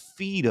got to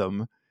feed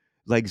him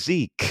like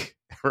Zeke,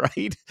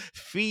 right?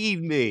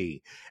 Feed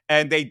me.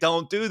 And they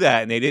don't do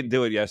that, and they didn't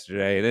do it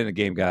yesterday. And then the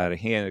game got out of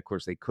hand. Of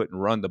course, they couldn't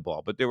run the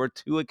ball. But there were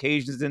 2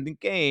 occasions in the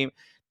game,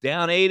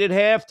 down 8 at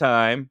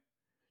halftime,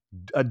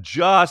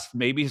 adjust,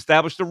 maybe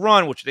establish the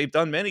run, which they've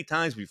done many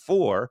times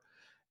before.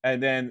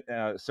 And then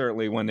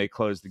certainly when they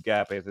closed the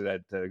gap after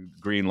that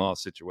Greenlaw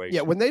situation.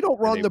 Yeah, when they don't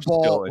run the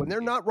ball, when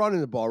they're not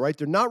running the ball, right?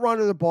 They're not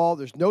running the ball.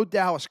 There's no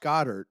Dallas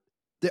Goedert.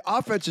 The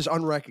offense is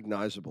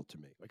unrecognizable to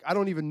me. Like, I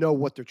don't even know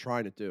what they're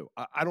trying to do.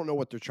 I don't know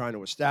what they're trying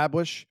to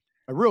establish.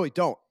 I really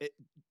don't.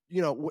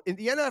 In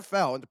the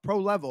NFL, in the pro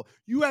level,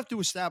 you have to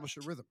establish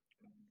a rhythm.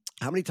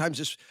 How many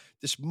times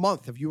this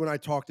month have you and I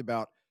talked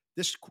about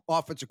this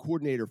offensive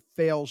coordinator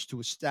fails to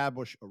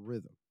establish a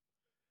rhythm?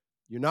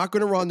 You're not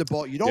going to run the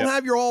ball. You don't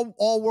have your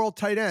all-world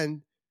tight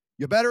end.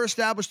 You better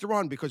establish the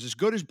run because as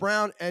good as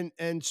Brown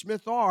and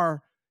Smith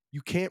are,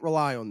 you can't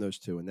rely on those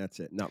two, and that's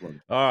it. Not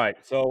running. All right.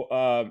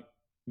 So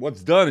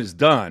what's done is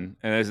done,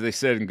 and as they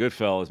said in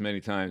Goodfellas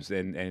many times,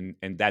 and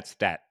that's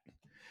that,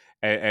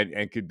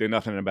 and could do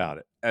nothing about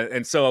it.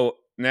 And so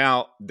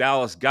now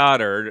Dallas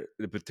Goedert,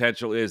 the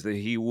potential is that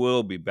he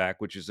will be back,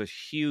 which is a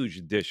huge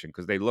addition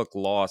because they look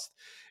lost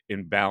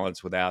in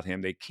balance without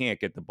him. They can't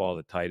get the ball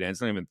to tight ends.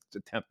 They don't even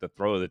attempt to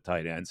throw the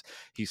tight ends.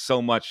 He's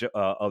so much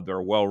of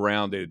their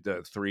well-rounded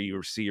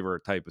 3-receiver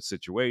type of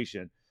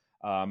situation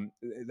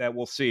that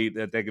we'll see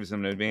that gives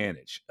them an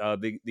advantage.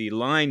 The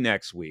line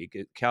next week,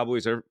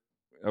 Cowboys are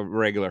a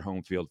regular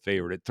home field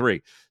favorite at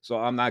 3. So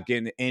I'm not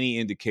getting any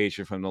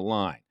indication from the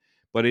line.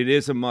 But it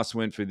is a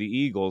must-win for the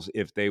Eagles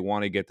if they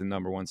want to get the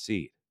number 1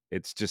 seed.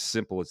 It's just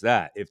simple as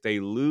that. If they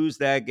lose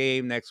that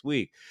game next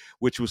week,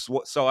 which was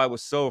so I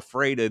was so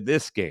afraid of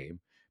this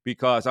game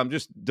because I'm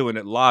just doing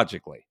it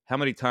logically. How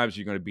many times are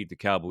you going to beat the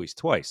Cowboys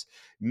twice?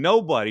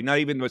 Nobody, not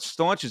even the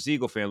staunchest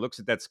Eagle fan, looks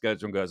at that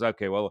schedule and goes,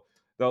 okay, well,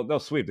 they'll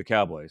sweep the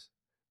Cowboys.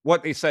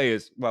 What they say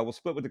is, well, we'll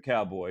split with the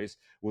Cowboys.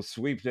 We'll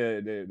sweep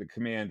the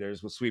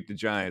Commanders. We'll sweep the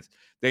Giants.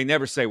 They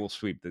never say we'll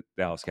sweep the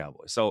Dallas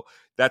Cowboys. So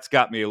that's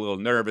got me a little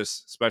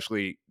nervous,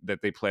 especially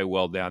that they play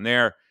well down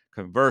there.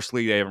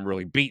 Conversely, they haven't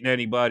really beaten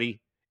anybody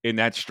in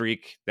that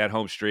streak, that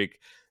home streak.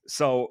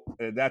 So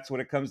that's what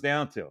it comes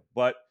down to.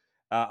 But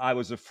I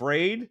was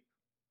afraid,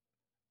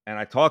 and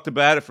I talked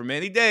about it for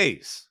many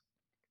days.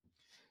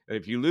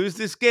 If you lose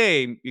this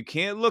game, you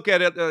can't look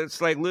at it.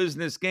 It's like losing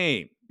this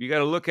game. You got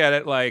to look at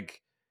it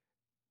like,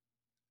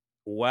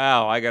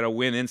 wow, I got to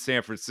win in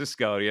San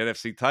Francisco, the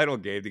NFC title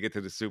game to get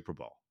to the Super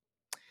Bowl.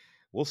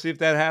 We'll see if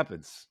that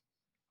happens.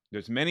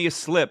 There's many a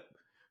slip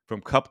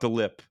from cup to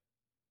lip,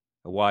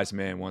 a wise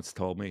man once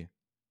told me.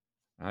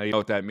 I don't know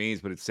what that means,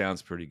 but it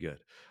sounds pretty good.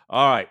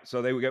 All right,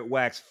 so they would get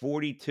waxed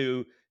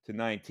 42-19.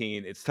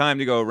 It's time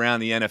to go around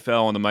the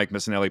NFL on the Mike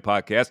Missanelli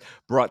podcast,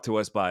 brought to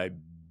us by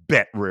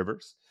Bet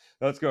Rivers.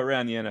 Let's go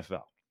around the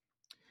NFL.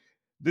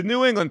 The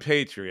New England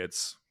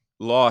Patriots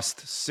lost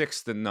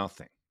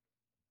 6-0.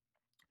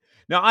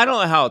 Now, I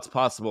don't know how it's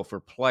possible for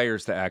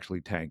players to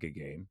actually tank a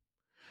game.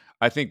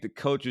 I think the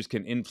coaches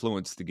can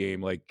influence the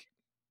game like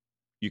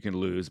you can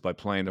lose by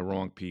playing the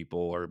wrong people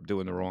or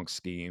doing the wrong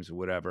schemes or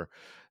whatever.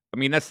 I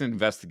mean, that's an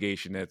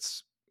investigation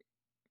that's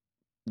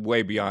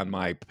way beyond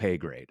my pay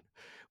grade.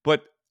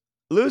 But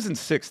losing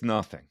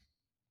 6-0.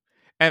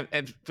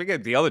 And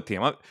forget the other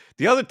team.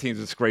 The other team's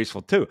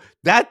disgraceful too.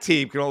 That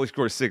team can only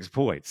score 6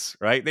 points,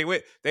 right? They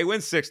win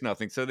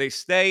 6-0, so they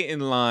stay in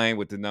line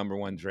with the number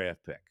 1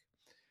 draft pick.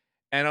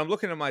 And I'm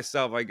looking at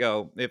myself, I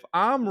go, if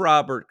I'm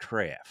Robert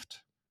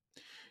Kraft,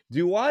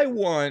 do I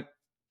want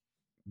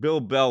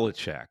Bill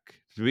Belichick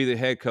to be the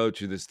head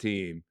coach of this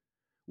team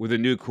with a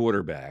new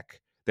quarterback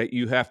that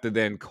you have to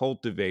then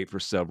cultivate for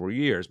several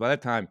years? By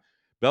that time,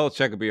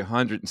 Belichick will be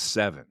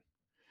 107.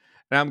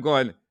 And I'm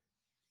going,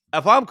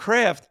 if I'm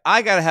Kraft,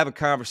 I got to have a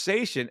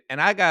conversation and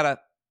I got to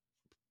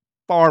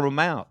farm him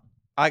out.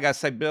 I got to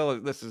say, Bill,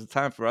 this is the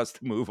time for us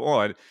to move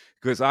on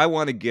because I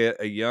want to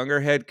get a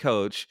younger head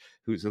coach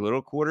who's a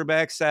little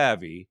quarterback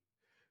savvy,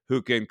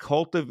 who can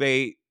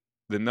cultivate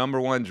the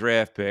number 1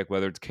 draft pick,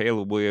 whether it's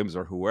Caleb Williams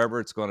or whoever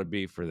it's going to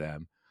be for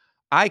them.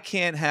 I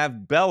can't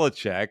have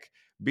Belichick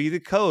be the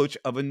coach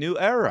of a new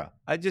era.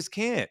 I just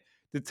can't.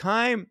 The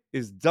time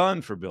is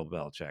done for Bill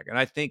Belichick, and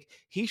I think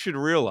he should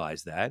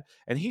realize that,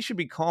 and he should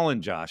be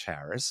calling Josh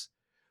Harris,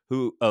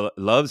 who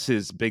loves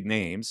his big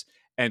names,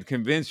 and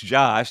convince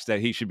Josh that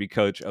he should be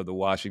coach of the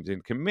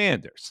Washington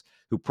Commanders,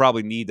 who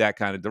probably need that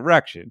kind of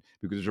direction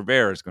because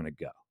Rivera is going to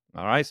go.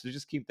 All right, so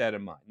just keep that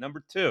in mind.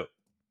 Number 2,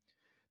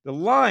 the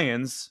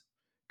Lions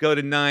go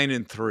to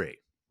 9-3.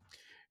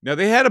 Now,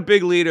 they had a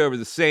big lead over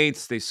the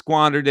Saints. They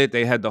squandered it.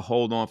 They had to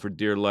hold on for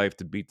dear life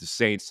to beat the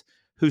Saints,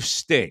 who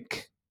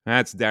stink.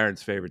 That's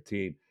Darren's favorite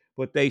team,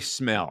 but they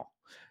smell.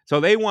 So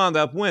they wound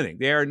up winning.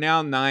 They are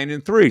now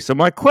 9-3. So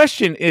my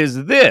question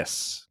is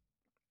this.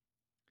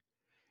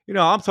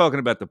 I'm talking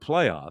about the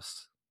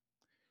playoffs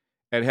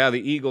and how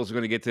the Eagles are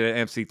going to get to the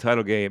NFC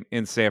title game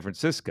in San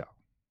Francisco.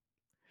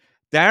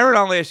 Darren,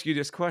 I'll ask you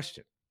this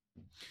question.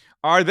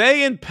 Are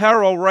they in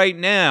peril right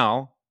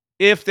now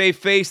if they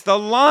face the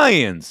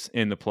Lions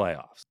in the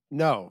playoffs?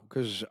 No,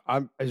 because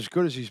I'm as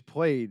good as he's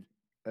played,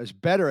 as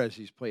better as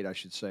he's played, I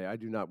should say. I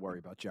do not worry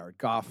about Jared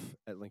Goff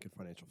at Lincoln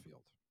Financial Field.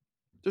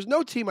 There's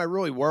no team I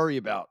really worry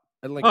about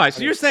at Lincoln. All right,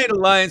 so you're saying the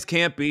Lions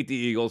can't beat the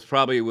Eagles,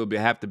 probably will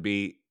have to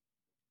be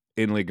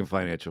in Lincoln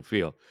Financial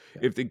Field.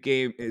 Yeah. If the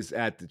game is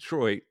at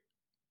Detroit,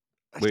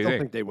 I still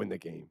think they win the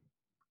game.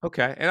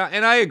 Okay,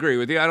 and I agree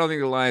with you. I don't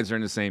think the Lions are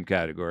in the same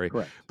category.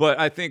 Correct. But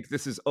I think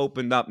this has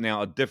opened up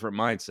now a different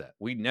mindset.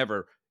 We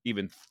never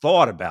even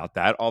thought about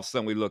that. All of a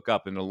sudden, we look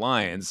up and the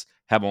Lions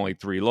have only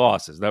 3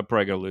 losses. They're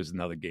probably going to lose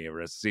another game the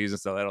rest of the season,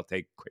 so that'll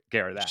take quick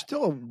care of that.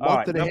 Still a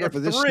month and a half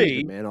of this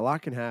season, man. A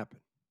lot can happen.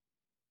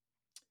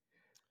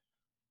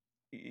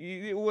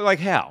 Like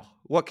how?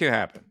 What can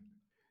happen?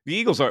 The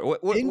Eagles are.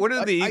 What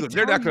are the Eagles?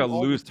 They're not going to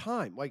lose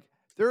time. Like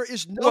there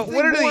is nothing.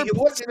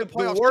 What's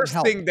the worst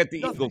thing that the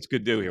Eagles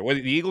could do here?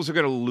 The Eagles are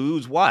going to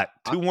lose what?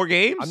 2 more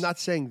games? I'm not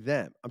saying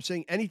them. I'm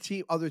saying any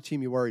other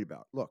team you're worried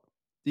about. Look,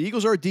 the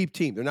Eagles are a deep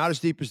team. They're not as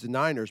deep as the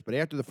Niners, but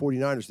after the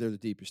 49ers, they're the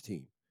deepest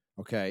team.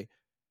 Okay?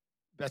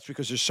 That's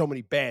because there's so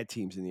many bad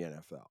teams in the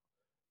NFL.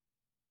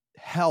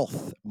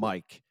 Health,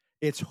 Mike.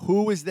 It's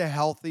who is the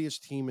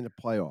healthiest team in the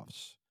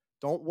playoffs.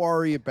 Don't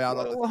worry about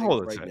other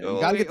things right now.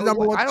 You got to get the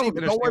number 1 team.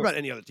 Don't worry about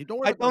any other team. Don't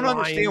worry about I don't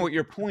understand what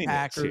your point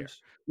is here.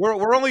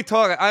 We're only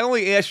talking. I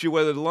only asked you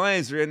whether the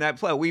Lions are in that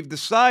play. We've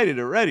decided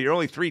already. There are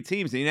only 3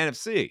 teams in the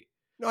NFC.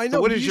 No, I know.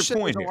 So what is your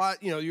point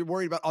here? You're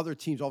worried about other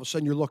teams. All of a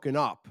sudden, you're looking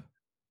up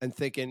and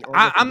thinking.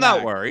 I'm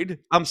not worried.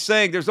 I'm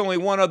saying there's only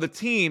one other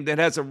team that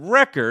has a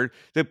record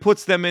that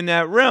puts them in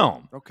that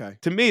realm. Okay.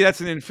 To me,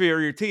 that's an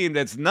inferior team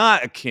that's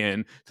not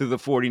akin to the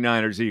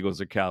 49ers, Eagles,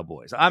 or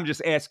Cowboys. I'm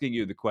just asking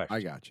you the question.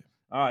 I got you.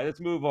 All right, let's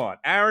move on.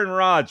 Aaron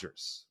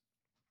Rodgers.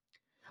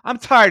 I'm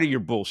tired of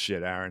your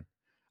bullshit, Aaron.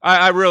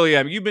 I really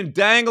am. You've been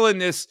dangling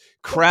this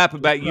crap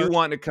about you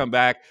wanting to come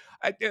back.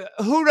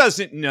 Who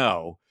doesn't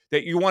know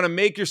that you want to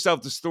make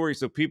yourself the story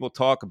so people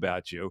talk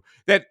about you,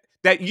 that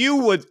you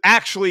would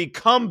actually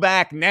come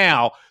back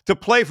now to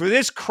play for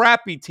this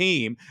crappy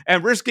team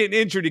and risk getting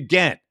injured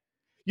again?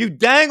 You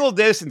dangled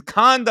this and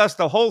conned us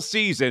the whole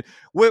season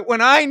when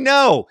I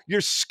know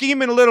your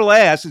scheming little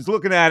ass is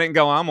looking at it and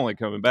going, I'm only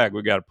coming back.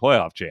 We got a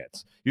playoff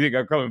chance. You think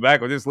I'm coming back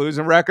with this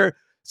losing record?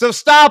 So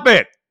stop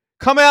it.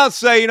 Come out and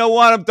say, you know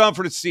what? I'm done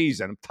for the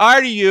season. I'm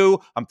tired of you.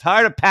 I'm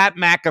tired of Pat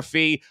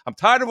McAfee. I'm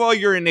tired of all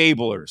your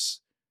enablers.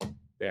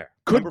 There.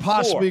 Couldn't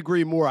possibly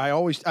agree more.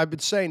 I've been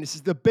saying this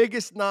is the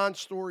biggest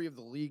non-story of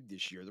the league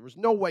this year. There was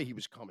no way he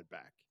was coming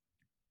back.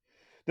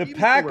 The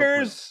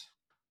Packers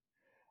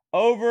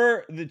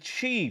over the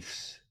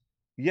Chiefs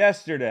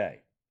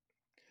yesterday.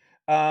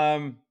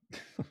 The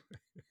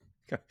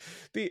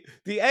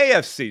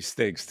AFC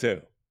stinks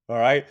too. All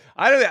right.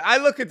 I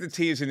look at the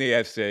teams in the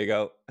AFC and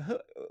go,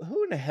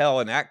 who in the hell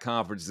in that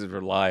conference is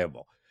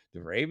reliable?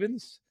 The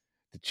Ravens?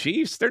 The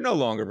Chiefs? They're no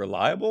longer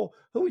reliable.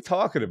 Who are we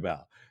talking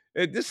about?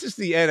 This is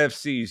the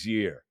NFC's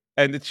year.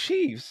 And the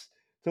Chiefs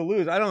to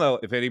lose. I don't know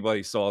if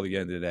anybody saw the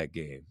end of that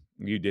game.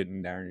 You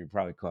didn't, Darren. You're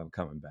probably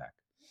coming back.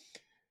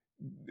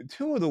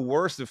 2 of the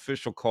worst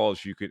official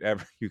calls you could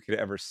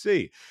ever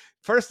see.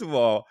 First of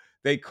all,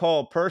 they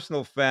called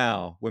personal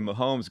foul when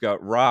Mahomes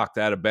got rocked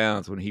out of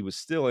bounds when he was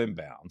still in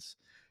bounds.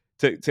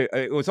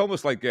 It was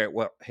almost like,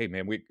 well, hey,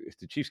 man, if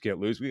the Chiefs can't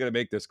lose, we got to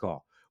make this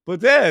call. But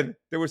then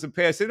there was a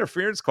pass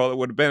interference call that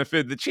would have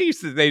benefited the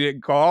Chiefs that they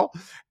didn't call.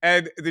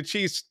 And the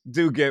Chiefs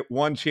do get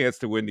one chance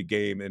to win the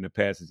game, and the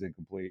pass is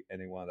incomplete, and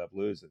they wound up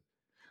losing.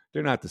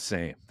 They're not the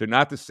same. They're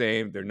not the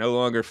same. They're no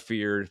longer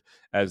feared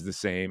as the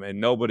same. And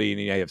nobody in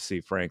the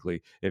AFC,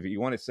 frankly, if you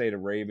want to say the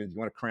Ravens, you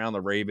want to crown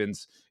the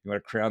Ravens, you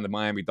want to crown the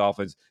Miami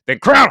Dolphins, then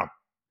crown them,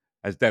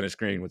 as Dennis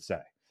Green would say.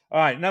 All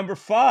right, number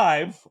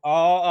 5.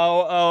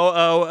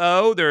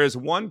 There is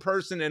one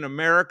person in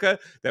America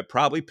that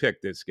probably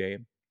picked this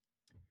game.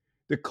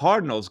 The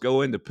Cardinals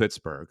go into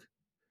Pittsburgh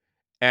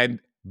and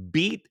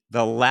beat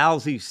the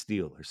lousy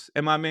Steelers.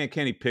 And my man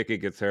Kenny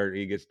Pickett gets hurt.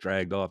 He gets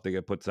dragged off. They got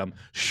to put some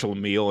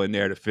Schlemiel in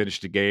there to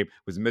finish the game. It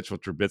was Mitchell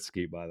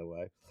Trubisky, by the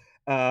way.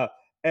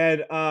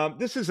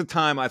 This is a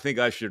time I think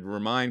I should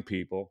remind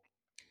people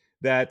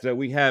that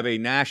we have a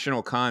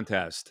national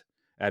contest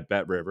at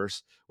Bet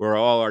Rivers where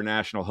all our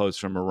national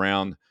hosts from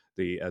around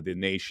the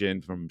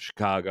nation, from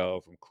Chicago,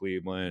 from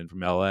Cleveland,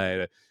 from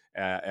LA,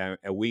 and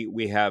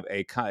we have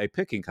a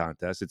picking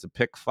contest. It's a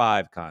pick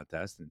 5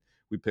 contest, and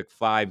we pick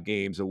 5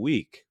 games a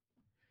week.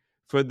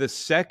 For the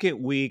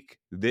second week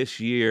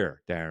this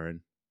year, Darren,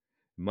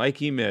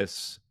 Mikey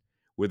Miss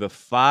with a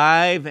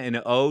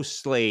 5-0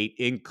 slate,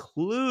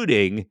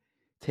 including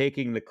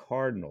taking the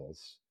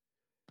Cardinals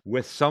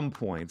with some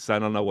points. I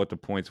don't know what the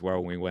points were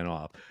when we went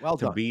off. Well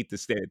to done. beat the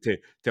state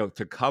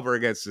to cover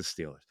against the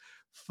Steelers.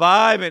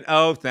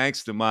 5-0,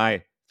 thanks to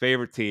my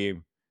favorite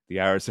team, the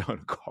Arizona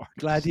Cardinals.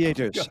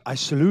 Gladiators, I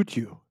salute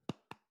you.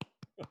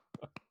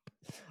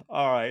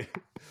 All right.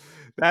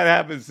 That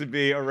happens to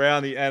be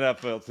around the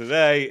NFL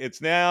today.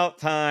 It's now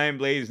time,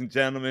 ladies and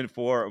gentlemen,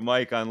 for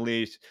Mike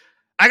Unleashed.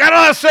 I got a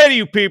lot to say to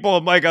you people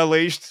of Mike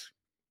Unleashed.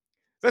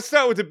 Let's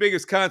start with the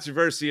biggest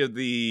controversy of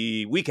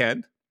the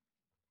weekend.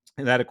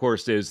 And that, of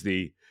course, is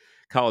the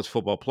college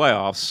football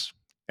playoffs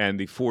and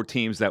the 4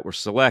 teams that were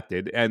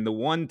selected and the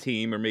 1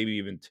 team or maybe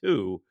even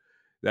 2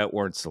 that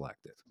weren't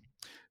selected.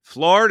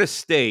 Florida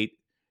State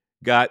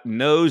got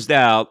nosed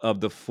out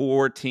of the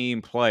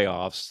 4-team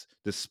playoffs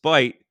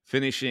despite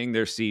finishing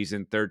their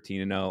season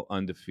 13-0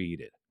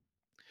 undefeated.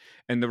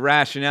 And the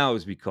rationale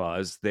is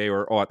because they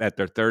were at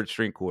their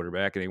 3rd-string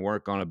quarterback and they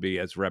weren't going to be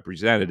as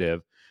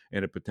representative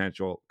in a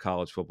potential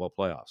college football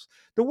playoffs.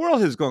 The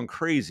world has gone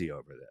crazy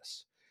over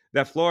this,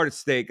 that Florida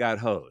State got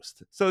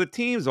hosed. So the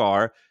teams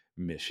are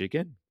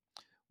Michigan,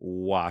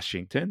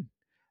 Washington,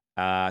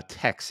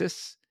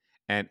 Texas,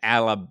 and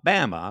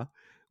Alabama,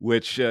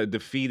 which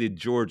defeated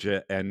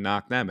Georgia and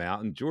knocked them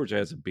out. And Georgia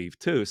has a beef,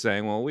 too,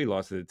 saying, well, we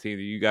lost to the team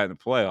that you got in the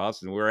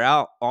playoffs, and we're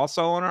out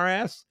also on our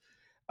ass.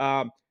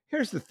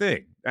 Here's the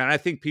thing, and I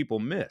think people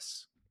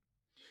miss.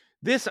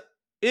 This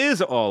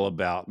is all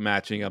about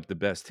matching up the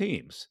best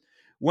teams.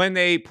 When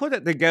they put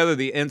it together,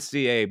 the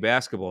NCAA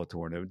basketball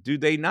tournament, do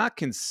they not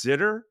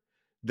consider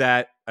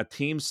that a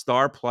team's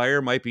star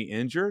player might be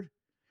injured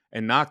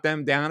and knock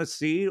them down a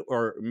seed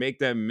or make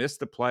them miss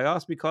the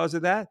playoffs because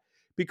of that?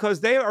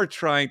 Because they are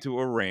trying to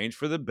arrange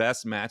for the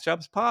best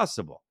matchups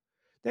possible.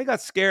 They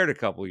got scared a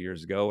couple of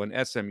years ago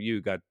when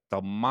SMU got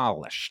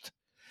demolished.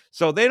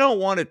 So they don't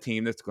want a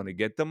team that's going to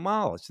get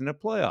demolished in the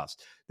playoffs.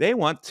 They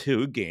want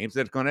 2 games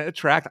that are going to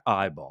attract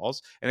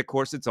eyeballs. And, of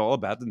course, it's all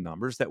about the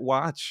numbers that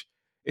watch.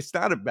 It's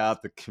not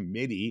about the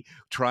committee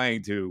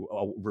trying to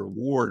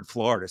reward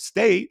Florida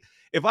State.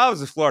 If I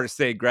was a Florida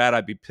State grad,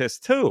 I'd be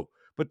pissed too.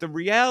 But the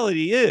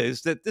reality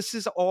is that this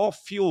is all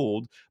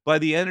fueled by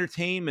the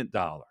entertainment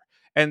dollar.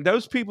 And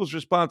those people's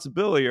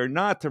responsibility are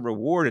not to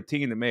reward a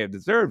team that may have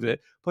deserved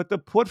it, but to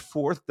put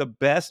forth the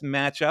best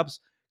matchups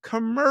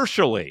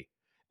commercially.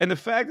 And the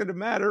fact of the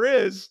matter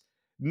is,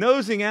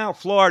 nosing out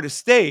Florida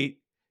State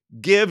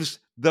gives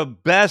the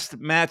best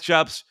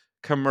matchups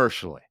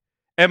commercially.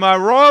 Am I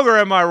wrong or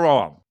am I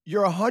wrong?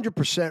 You're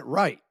 100%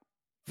 right.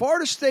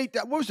 Florida State,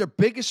 what was their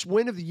biggest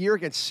win of the year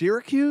against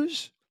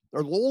Syracuse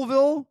or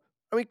Louisville?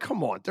 I mean,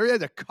 come on. They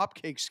had a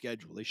cupcake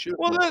schedule. They should.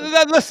 Well,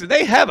 listen,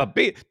 they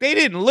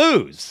didn't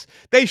lose.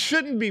 They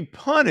shouldn't be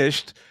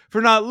punished for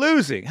not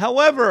losing.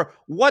 However,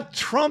 what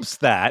trumps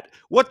that,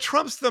 what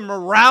trumps the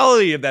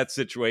morality of that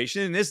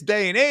situation in this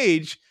day and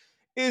age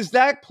is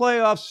that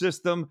playoff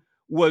system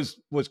was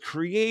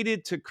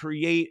created to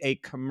create a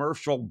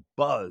commercial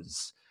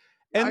buzz.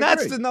 And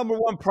that's the number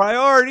one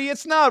priority.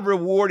 It's not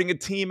rewarding a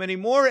team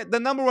anymore. The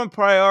number one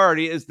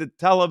priority is the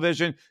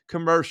television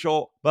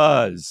commercial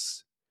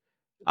buzz.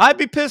 I'd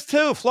be pissed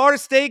too. Florida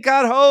State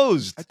got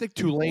hosed. I think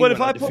Tulane. But if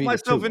I put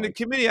myself in the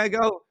committee, I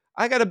go,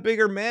 I got a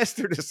bigger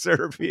master to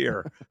serve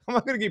here. I'm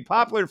not going to get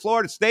popular in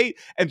Florida State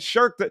and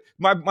shirk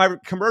my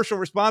commercial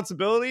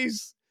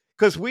responsibilities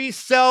because we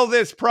sell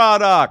this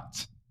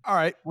product. All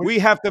right. We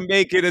have to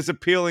make it as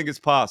appealing as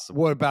possible.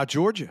 What about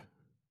Georgia?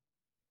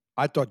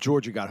 I thought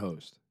Georgia got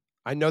hosed.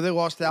 I know they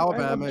lost to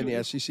Alabama in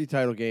the SEC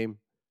title game.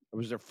 It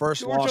was their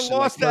first loss. Georgia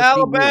lost to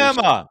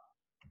Alabama.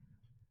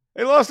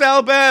 They lost to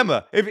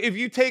Alabama. If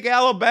you take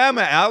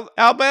Alabama out,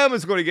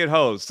 Alabama's going to get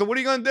hosed. So what are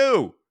you going to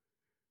do?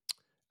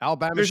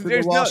 Alabama should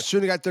have lost.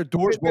 Soon got their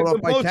doors blown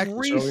up by Texas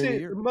early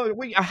in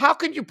the year. How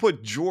could you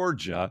put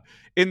Georgia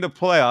in the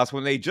playoffs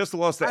when they just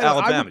lost to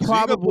Alabama? I would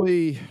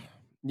probably,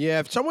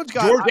 if someone's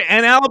got Georgia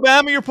and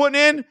Alabama, you're putting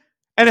in,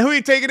 and who are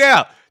you taking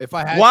out? If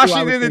I had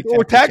Washington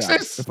or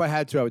Texas? If I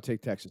had to, I would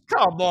take Texas.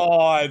 Come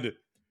on.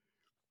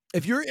 How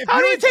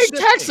do you take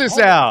Texas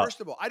out?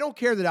 First of all, I don't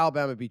care that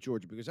Alabama beat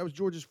Georgia because that was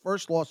Georgia's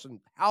first loss in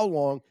how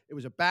long? It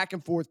was a back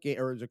and forth game,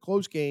 or it was a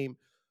close game.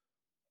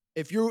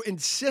 If you're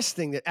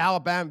insisting that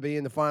Alabama be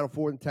in the Final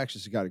Four, then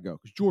Texas has got to go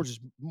because Georgia's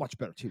a much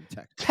better team than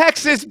Texas.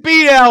 Texas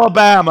beat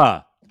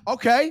Alabama.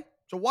 Okay.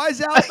 So why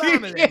is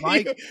Alabama there,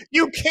 Mike?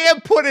 You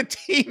can't put a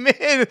team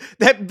in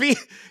that beat.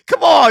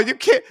 Come on, you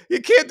can't do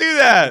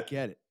that. I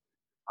get it.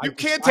 You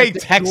can't take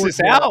Texas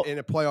out in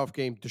a playoff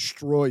game.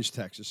 Destroys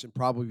Texas and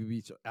probably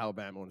beats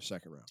Alabama in the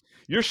second round.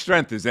 Your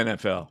strength is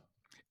NFL.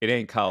 It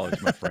ain't college,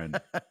 my friend.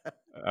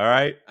 All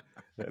right,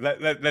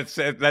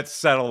 let's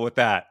settle with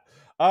that.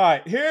 All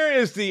right, here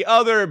is the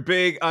other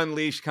big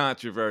Unleashed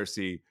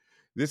controversy.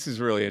 This is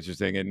really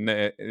interesting,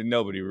 and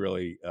nobody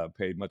really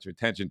paid much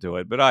attention to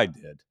it, but I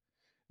did.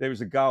 There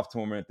was a golf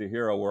tournament, the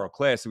Hero World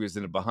Classic. It was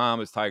in the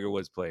Bahamas. Tiger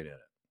Woods played in it.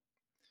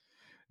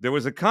 There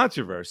was a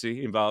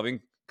controversy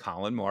involving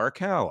Colin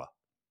Morikawa.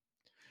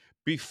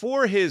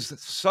 Before his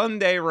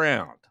Sunday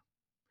round,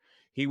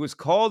 he was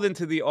called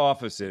into the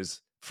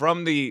offices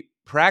from the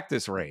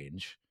practice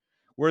range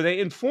where they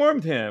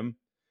informed him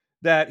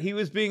that he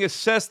was being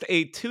assessed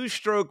a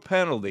 2-stroke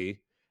penalty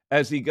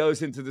as he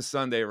goes into the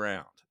Sunday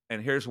round.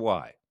 And here's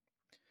why.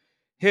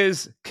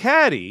 His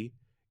caddy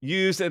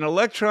used an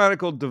electronic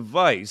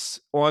device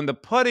on the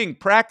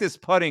practice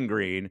putting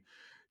green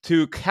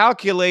to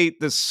calculate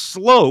the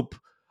slope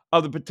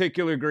of the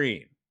particular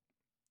green.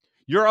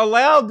 You're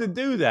allowed to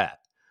do that.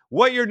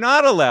 What you're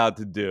not allowed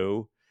to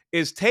do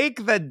is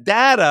take the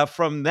data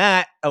from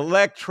that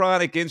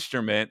electronic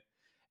instrument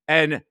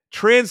and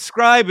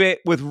transcribe it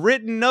with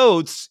written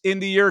notes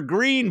into your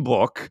green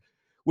book,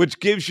 which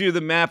gives you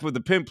the map of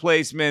the pin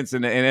placements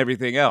and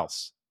everything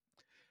else.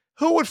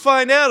 Who would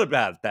find out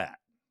about that?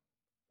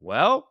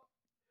 Well,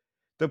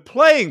 the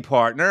playing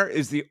partner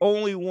is the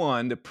only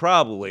one that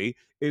probably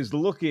is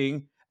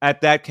looking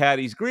at that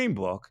caddy's green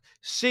book,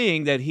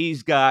 seeing that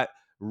he's got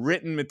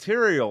written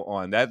material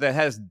on that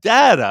has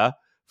data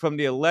from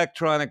the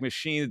electronic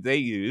machine that they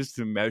use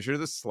to measure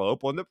the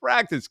slope on the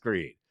practice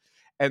green.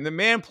 And the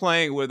man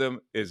playing with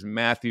him is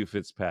Matthew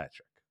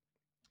Fitzpatrick.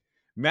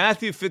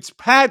 Matthew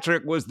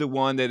Fitzpatrick was the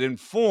one that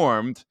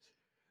informed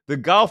the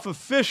golf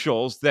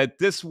officials that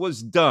this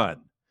was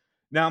done.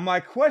 Now, my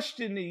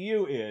question to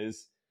you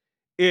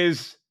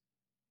is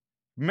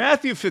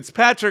Matthew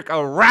Fitzpatrick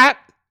a rat,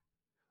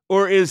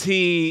 or is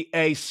he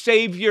a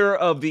savior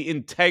of the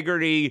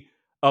integrity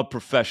of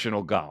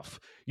professional golf?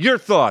 Your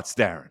thoughts,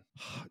 Darren.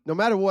 No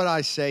matter what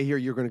I say here,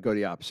 you're going to go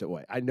the opposite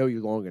way. I know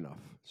you long enough.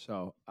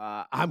 So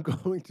I'm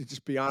going to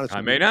just be honest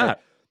with you. I may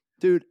not.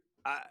 Dude,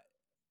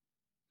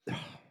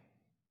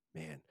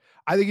 man,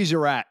 I think he's a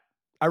rat.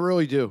 I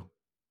really do.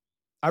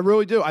 I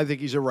think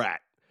he's a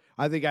rat.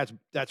 I think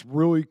that's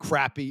really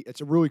crappy.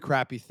 It's a really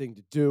crappy thing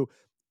to do.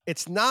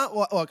 It's not,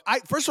 look,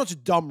 first of all, it's a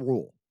dumb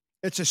rule.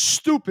 It's a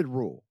stupid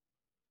rule.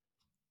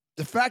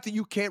 The fact that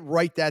you can't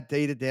write that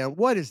data down,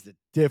 what is the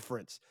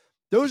difference?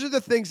 Those are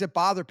the things that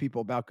bother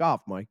people about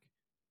golf, Mike.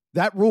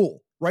 That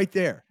rule right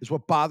there is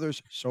what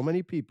bothers so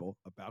many people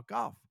about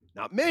golf.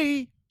 Not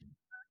me,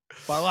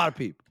 but a lot of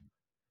people.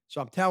 So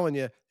I'm telling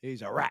you,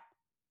 he's a rat.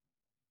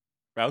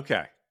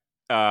 Okay.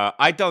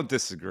 I don't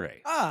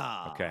disagree.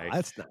 Okay.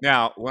 That's not.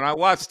 Now, when I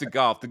watch the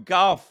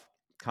golf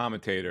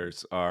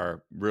commentators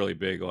are really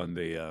big on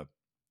the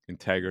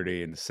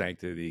integrity and the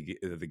sanctity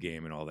of the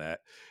game and all that.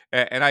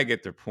 And I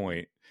get their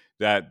point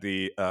that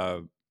the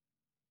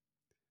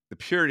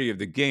purity of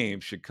the game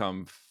should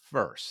come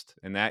first.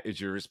 And that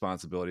is your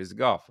responsibility as a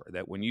golfer.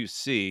 That when you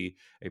see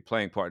a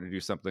playing partner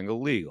do something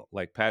illegal,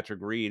 like Patrick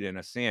Reed in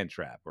a sand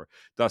trap, or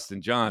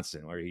Dustin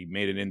Johnson, where he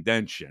made an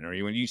indention, or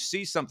when you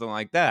see something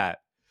like that,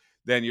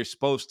 then you're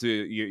supposed to,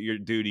 your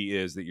duty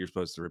is that you're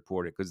supposed to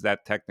report it, because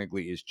that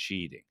technically is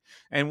cheating.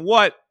 And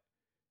what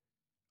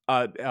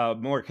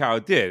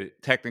Morikawa did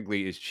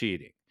technically is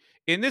cheating.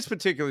 In this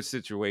particular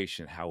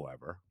situation,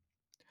 however,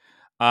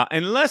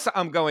 unless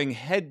I'm going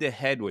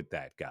head-to-head with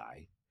that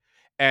guy,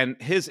 and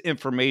his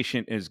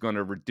information is going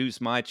to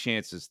reduce my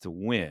chances to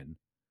win,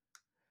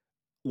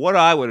 what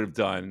I would have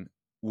done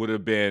would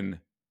have been,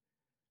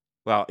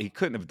 well, he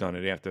couldn't have done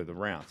it after the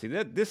round. See,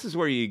 this is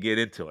where you get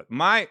into it.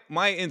 My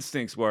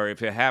instincts were,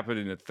 if it happened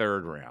in the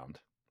third round,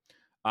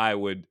 I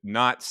would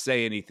not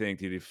say anything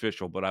to the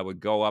official, but I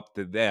would go up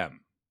to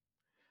them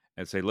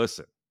and say,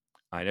 listen,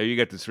 I know you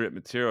got this written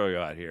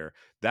material out here.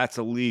 That's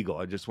illegal.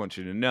 I just want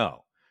you to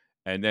know.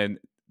 And then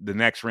the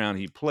next round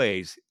he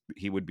plays,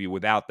 he would be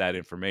without that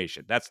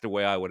information. That's the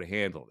way I would have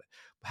handled it.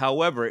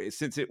 However,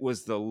 since it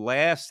was the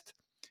last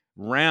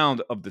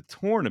round of the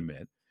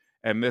tournament,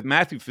 and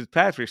Matthew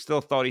Fitzpatrick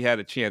still thought he had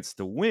a chance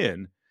to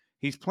win,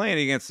 he's playing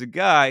against a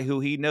guy who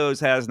he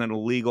knows has an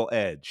illegal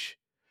edge.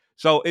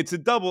 So it's a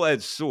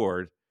double-edged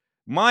sword.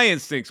 My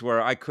instincts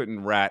were I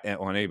couldn't rat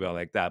on anybody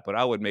like that, but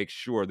I would make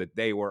sure that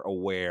they were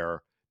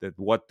aware that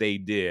what they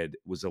did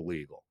was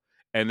illegal.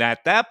 And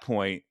at that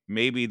point,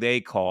 maybe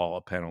they call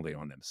a penalty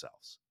on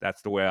themselves.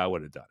 That's the way I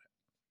would have done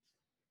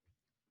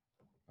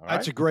it. All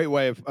That's right? a great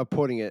way of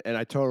putting it, and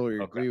I totally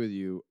agree with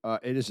you.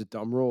 It is a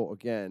dumb rule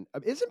again.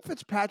 Isn't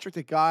Fitzpatrick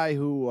the guy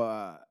who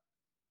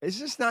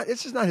is this not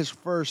his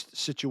first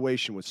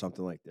situation with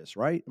something like this,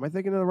 right? Am I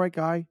thinking of the right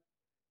guy?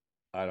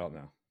 I don't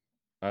know.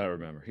 I don't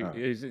remember.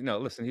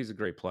 Listen, he's a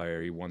great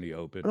player. He won the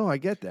Open. No, I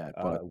get that,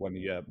 but won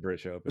the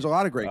British Open. there's a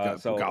lot of great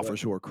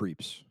golfers who are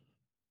creeps.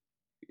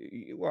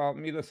 Well, I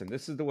mean, listen,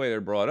 this is the way they're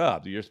brought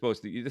up. You're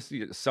supposed to. This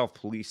is a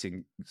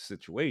self-policing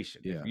situation.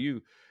 Yeah. If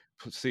you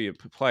see a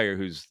player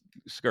who's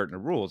skirting the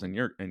rules and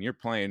you're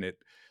playing it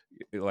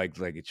like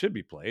it should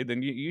be played,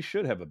 then you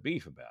should have a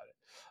beef about it.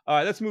 All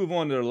right, let's move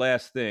on to the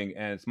last thing,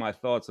 and it's my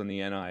thoughts on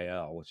the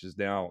NIL, which is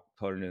now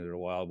turning into the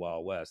Wild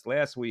Wild West.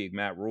 Last week,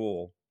 Matt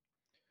Rule,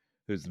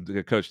 who's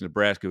the coach in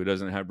Nebraska, who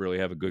doesn't really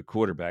have a good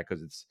quarterback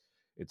because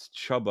it's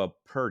Chubba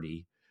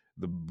Purdy,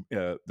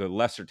 the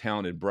lesser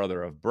talented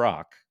brother of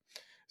Brock.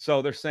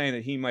 So they're saying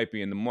that he might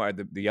be in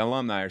the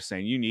alumni are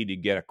saying you need to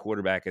get a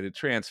quarterback at the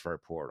transfer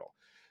portal.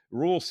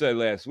 Rule said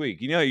last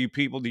week, you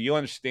people, do you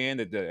understand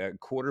that the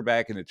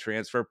quarterback in the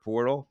transfer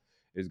portal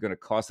is going to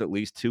cost at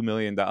least $2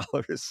 million?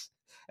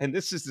 And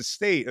this is the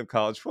state of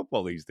college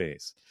football these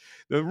days.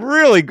 The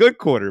really good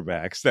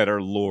quarterbacks that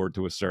are lured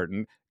to a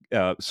certain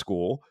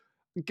school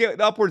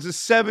get upwards of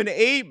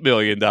 $7-8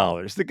 million.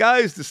 The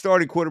guy who's the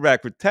starting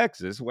quarterback for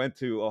Texas went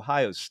to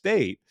Ohio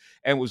State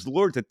and was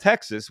lured to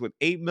Texas with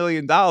 $8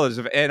 million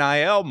of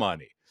NIL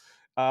money.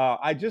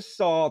 I just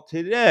saw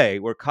today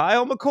where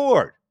Kyle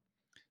McCord,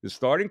 the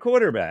starting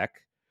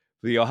quarterback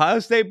for the Ohio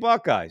State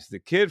Buckeyes, the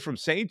kid from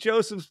St.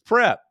 Joseph's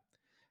Prep,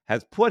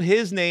 has put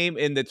his name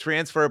in the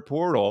transfer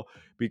portal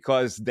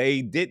because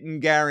they didn't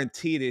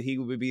guarantee that he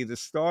would be the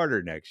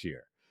starter next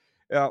year.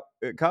 Now,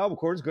 Kyle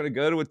McCord is going to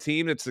go to a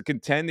team that's a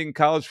contending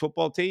college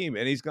football team,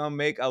 and he's going to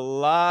make a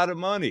lot of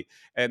money.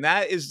 And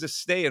that is the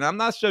state. And I'm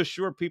not so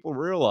sure people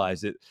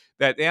realize it,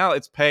 that now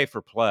it's pay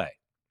for play.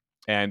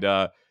 And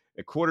a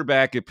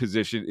quarterback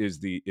position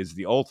is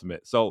the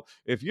ultimate. So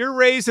if you're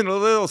raising a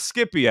little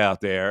Skippy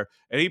out there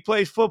and he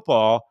plays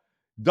football,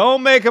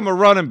 don't make him a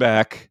running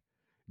back.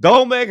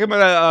 Don't make him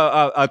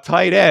a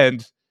tight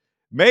end.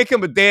 Make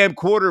him a damn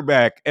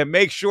quarterback and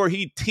make sure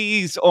he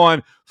tees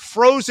on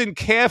frozen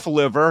calf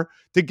liver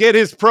to get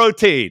his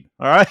protein.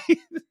 All right.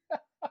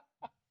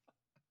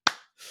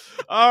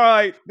 All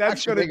right.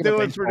 That's going to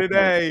do it for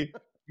today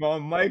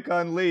on Mike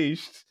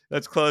Unleashed.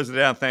 Let's close it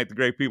out. Thank the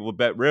great people at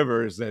Bet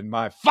Rivers and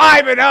my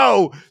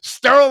 5-0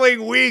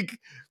 Sterling week.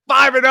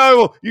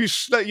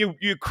 5-0.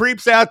 You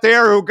creeps out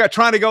there who got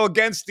trying to go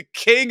against the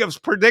king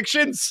of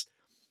predictions.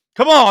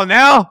 Come on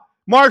now.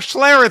 Mark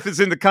Schlereth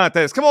is in the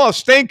contest. Come on,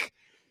 Stink.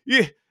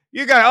 You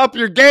got to up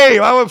your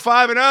game. I went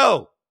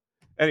 5-0.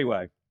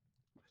 Anyway,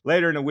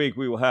 later in the week,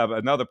 we will have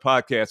another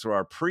podcast for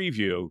our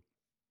preview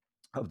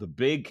of the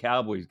big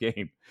Cowboys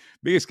game,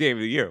 biggest game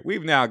of the year.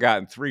 We've now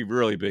gotten 3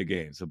 really big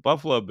games: the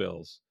Buffalo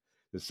Bills,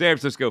 the San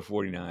Francisco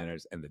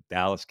 49ers, and the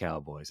Dallas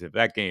Cowboys. If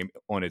that game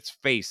on its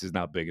face is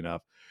not big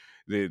enough,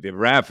 the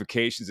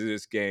ramifications of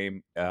this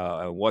game,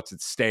 what's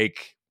at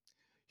stake,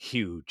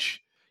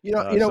 huge.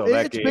 So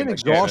it's been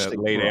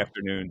exhausting. Late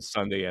afternoon,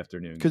 Sunday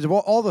afternoon. Because of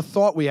all the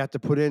thought we have to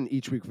put in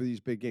each week for these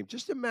big games.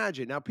 Just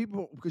imagine now,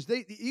 because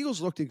the Eagles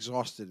looked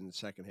exhausted in the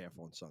second half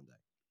on Sunday.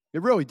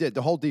 It really did.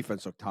 The whole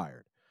defense looked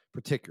tired,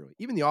 particularly.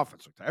 Even the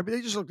offense looked tired. But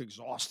they just looked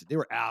exhausted. They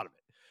were out of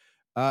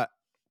it.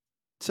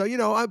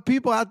 So,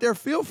 people out there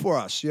feel for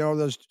us.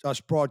 Those us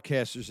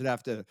broadcasters that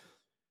have to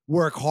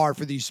work hard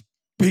for these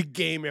big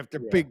game after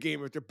big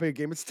game after big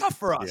game. It's tough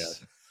for us.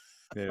 Yeah.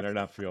 Yeah, they're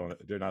not feeling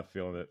it. They're not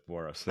feeling it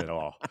for us at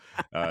all.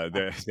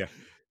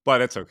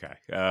 But it's okay.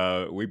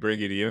 We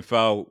bring you the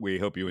info. We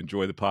hope you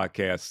enjoy the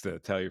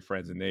podcast. Tell your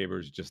friends and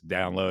neighbors. Just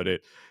download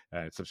it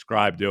and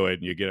subscribe to it,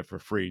 and you get it for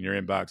free in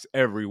your inbox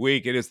every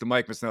week. It is the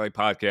Mike Missanelli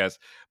podcast,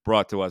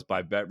 brought to us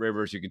by Bet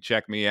Rivers. You can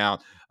check me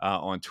out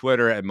on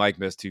Twitter at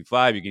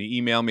MikeMiss25. You can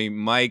email me,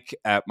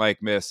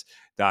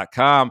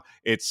 mike@mikemiss.com.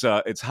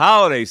 It's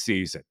holiday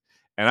season.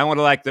 And I want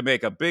to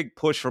make a big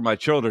push for my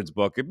children's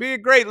book. It'd be a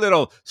great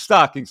little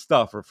stocking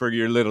stuffer for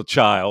your little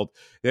child,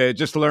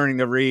 just learning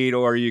to read,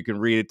 or you can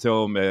read it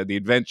to them. The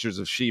Adventures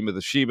of Shima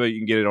the Shiba. You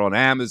can get it on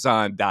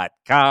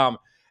Amazon.com.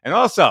 And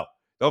also,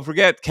 don't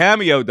forget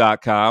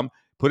Cameo.com.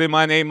 Put in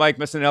my name, Mike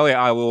Missanelli.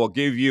 I will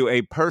give you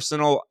a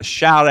personal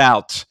shout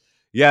out.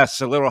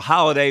 Yes, a little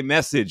holiday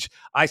message.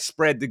 I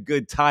spread the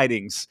good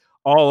tidings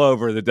all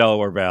over the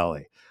Delaware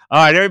Valley.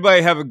 All right,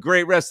 everybody, have a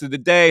great rest of the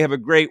day. Have a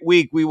great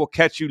week. We will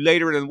catch you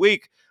later in the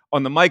week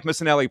on the Mike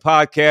Missanelli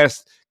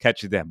podcast.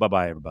 Catch you then.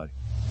 Bye-bye, everybody.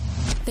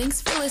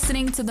 Thanks for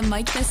listening to the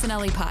Mike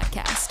Missanelli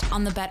podcast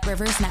on the Bet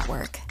Rivers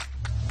Network.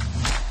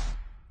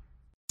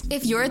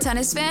 If you're a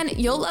tennis fan,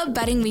 you'll love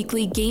Betting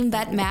Weekly Game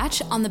Bet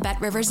Match on the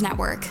Bet Rivers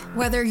Network.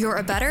 Whether you're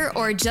a bettor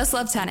or just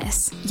love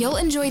tennis, you'll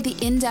enjoy the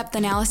in-depth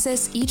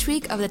analysis each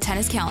week of the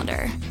tennis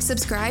calendar.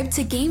 Subscribe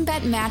to Game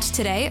Bet Match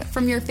today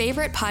from your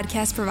favorite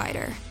podcast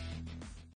provider.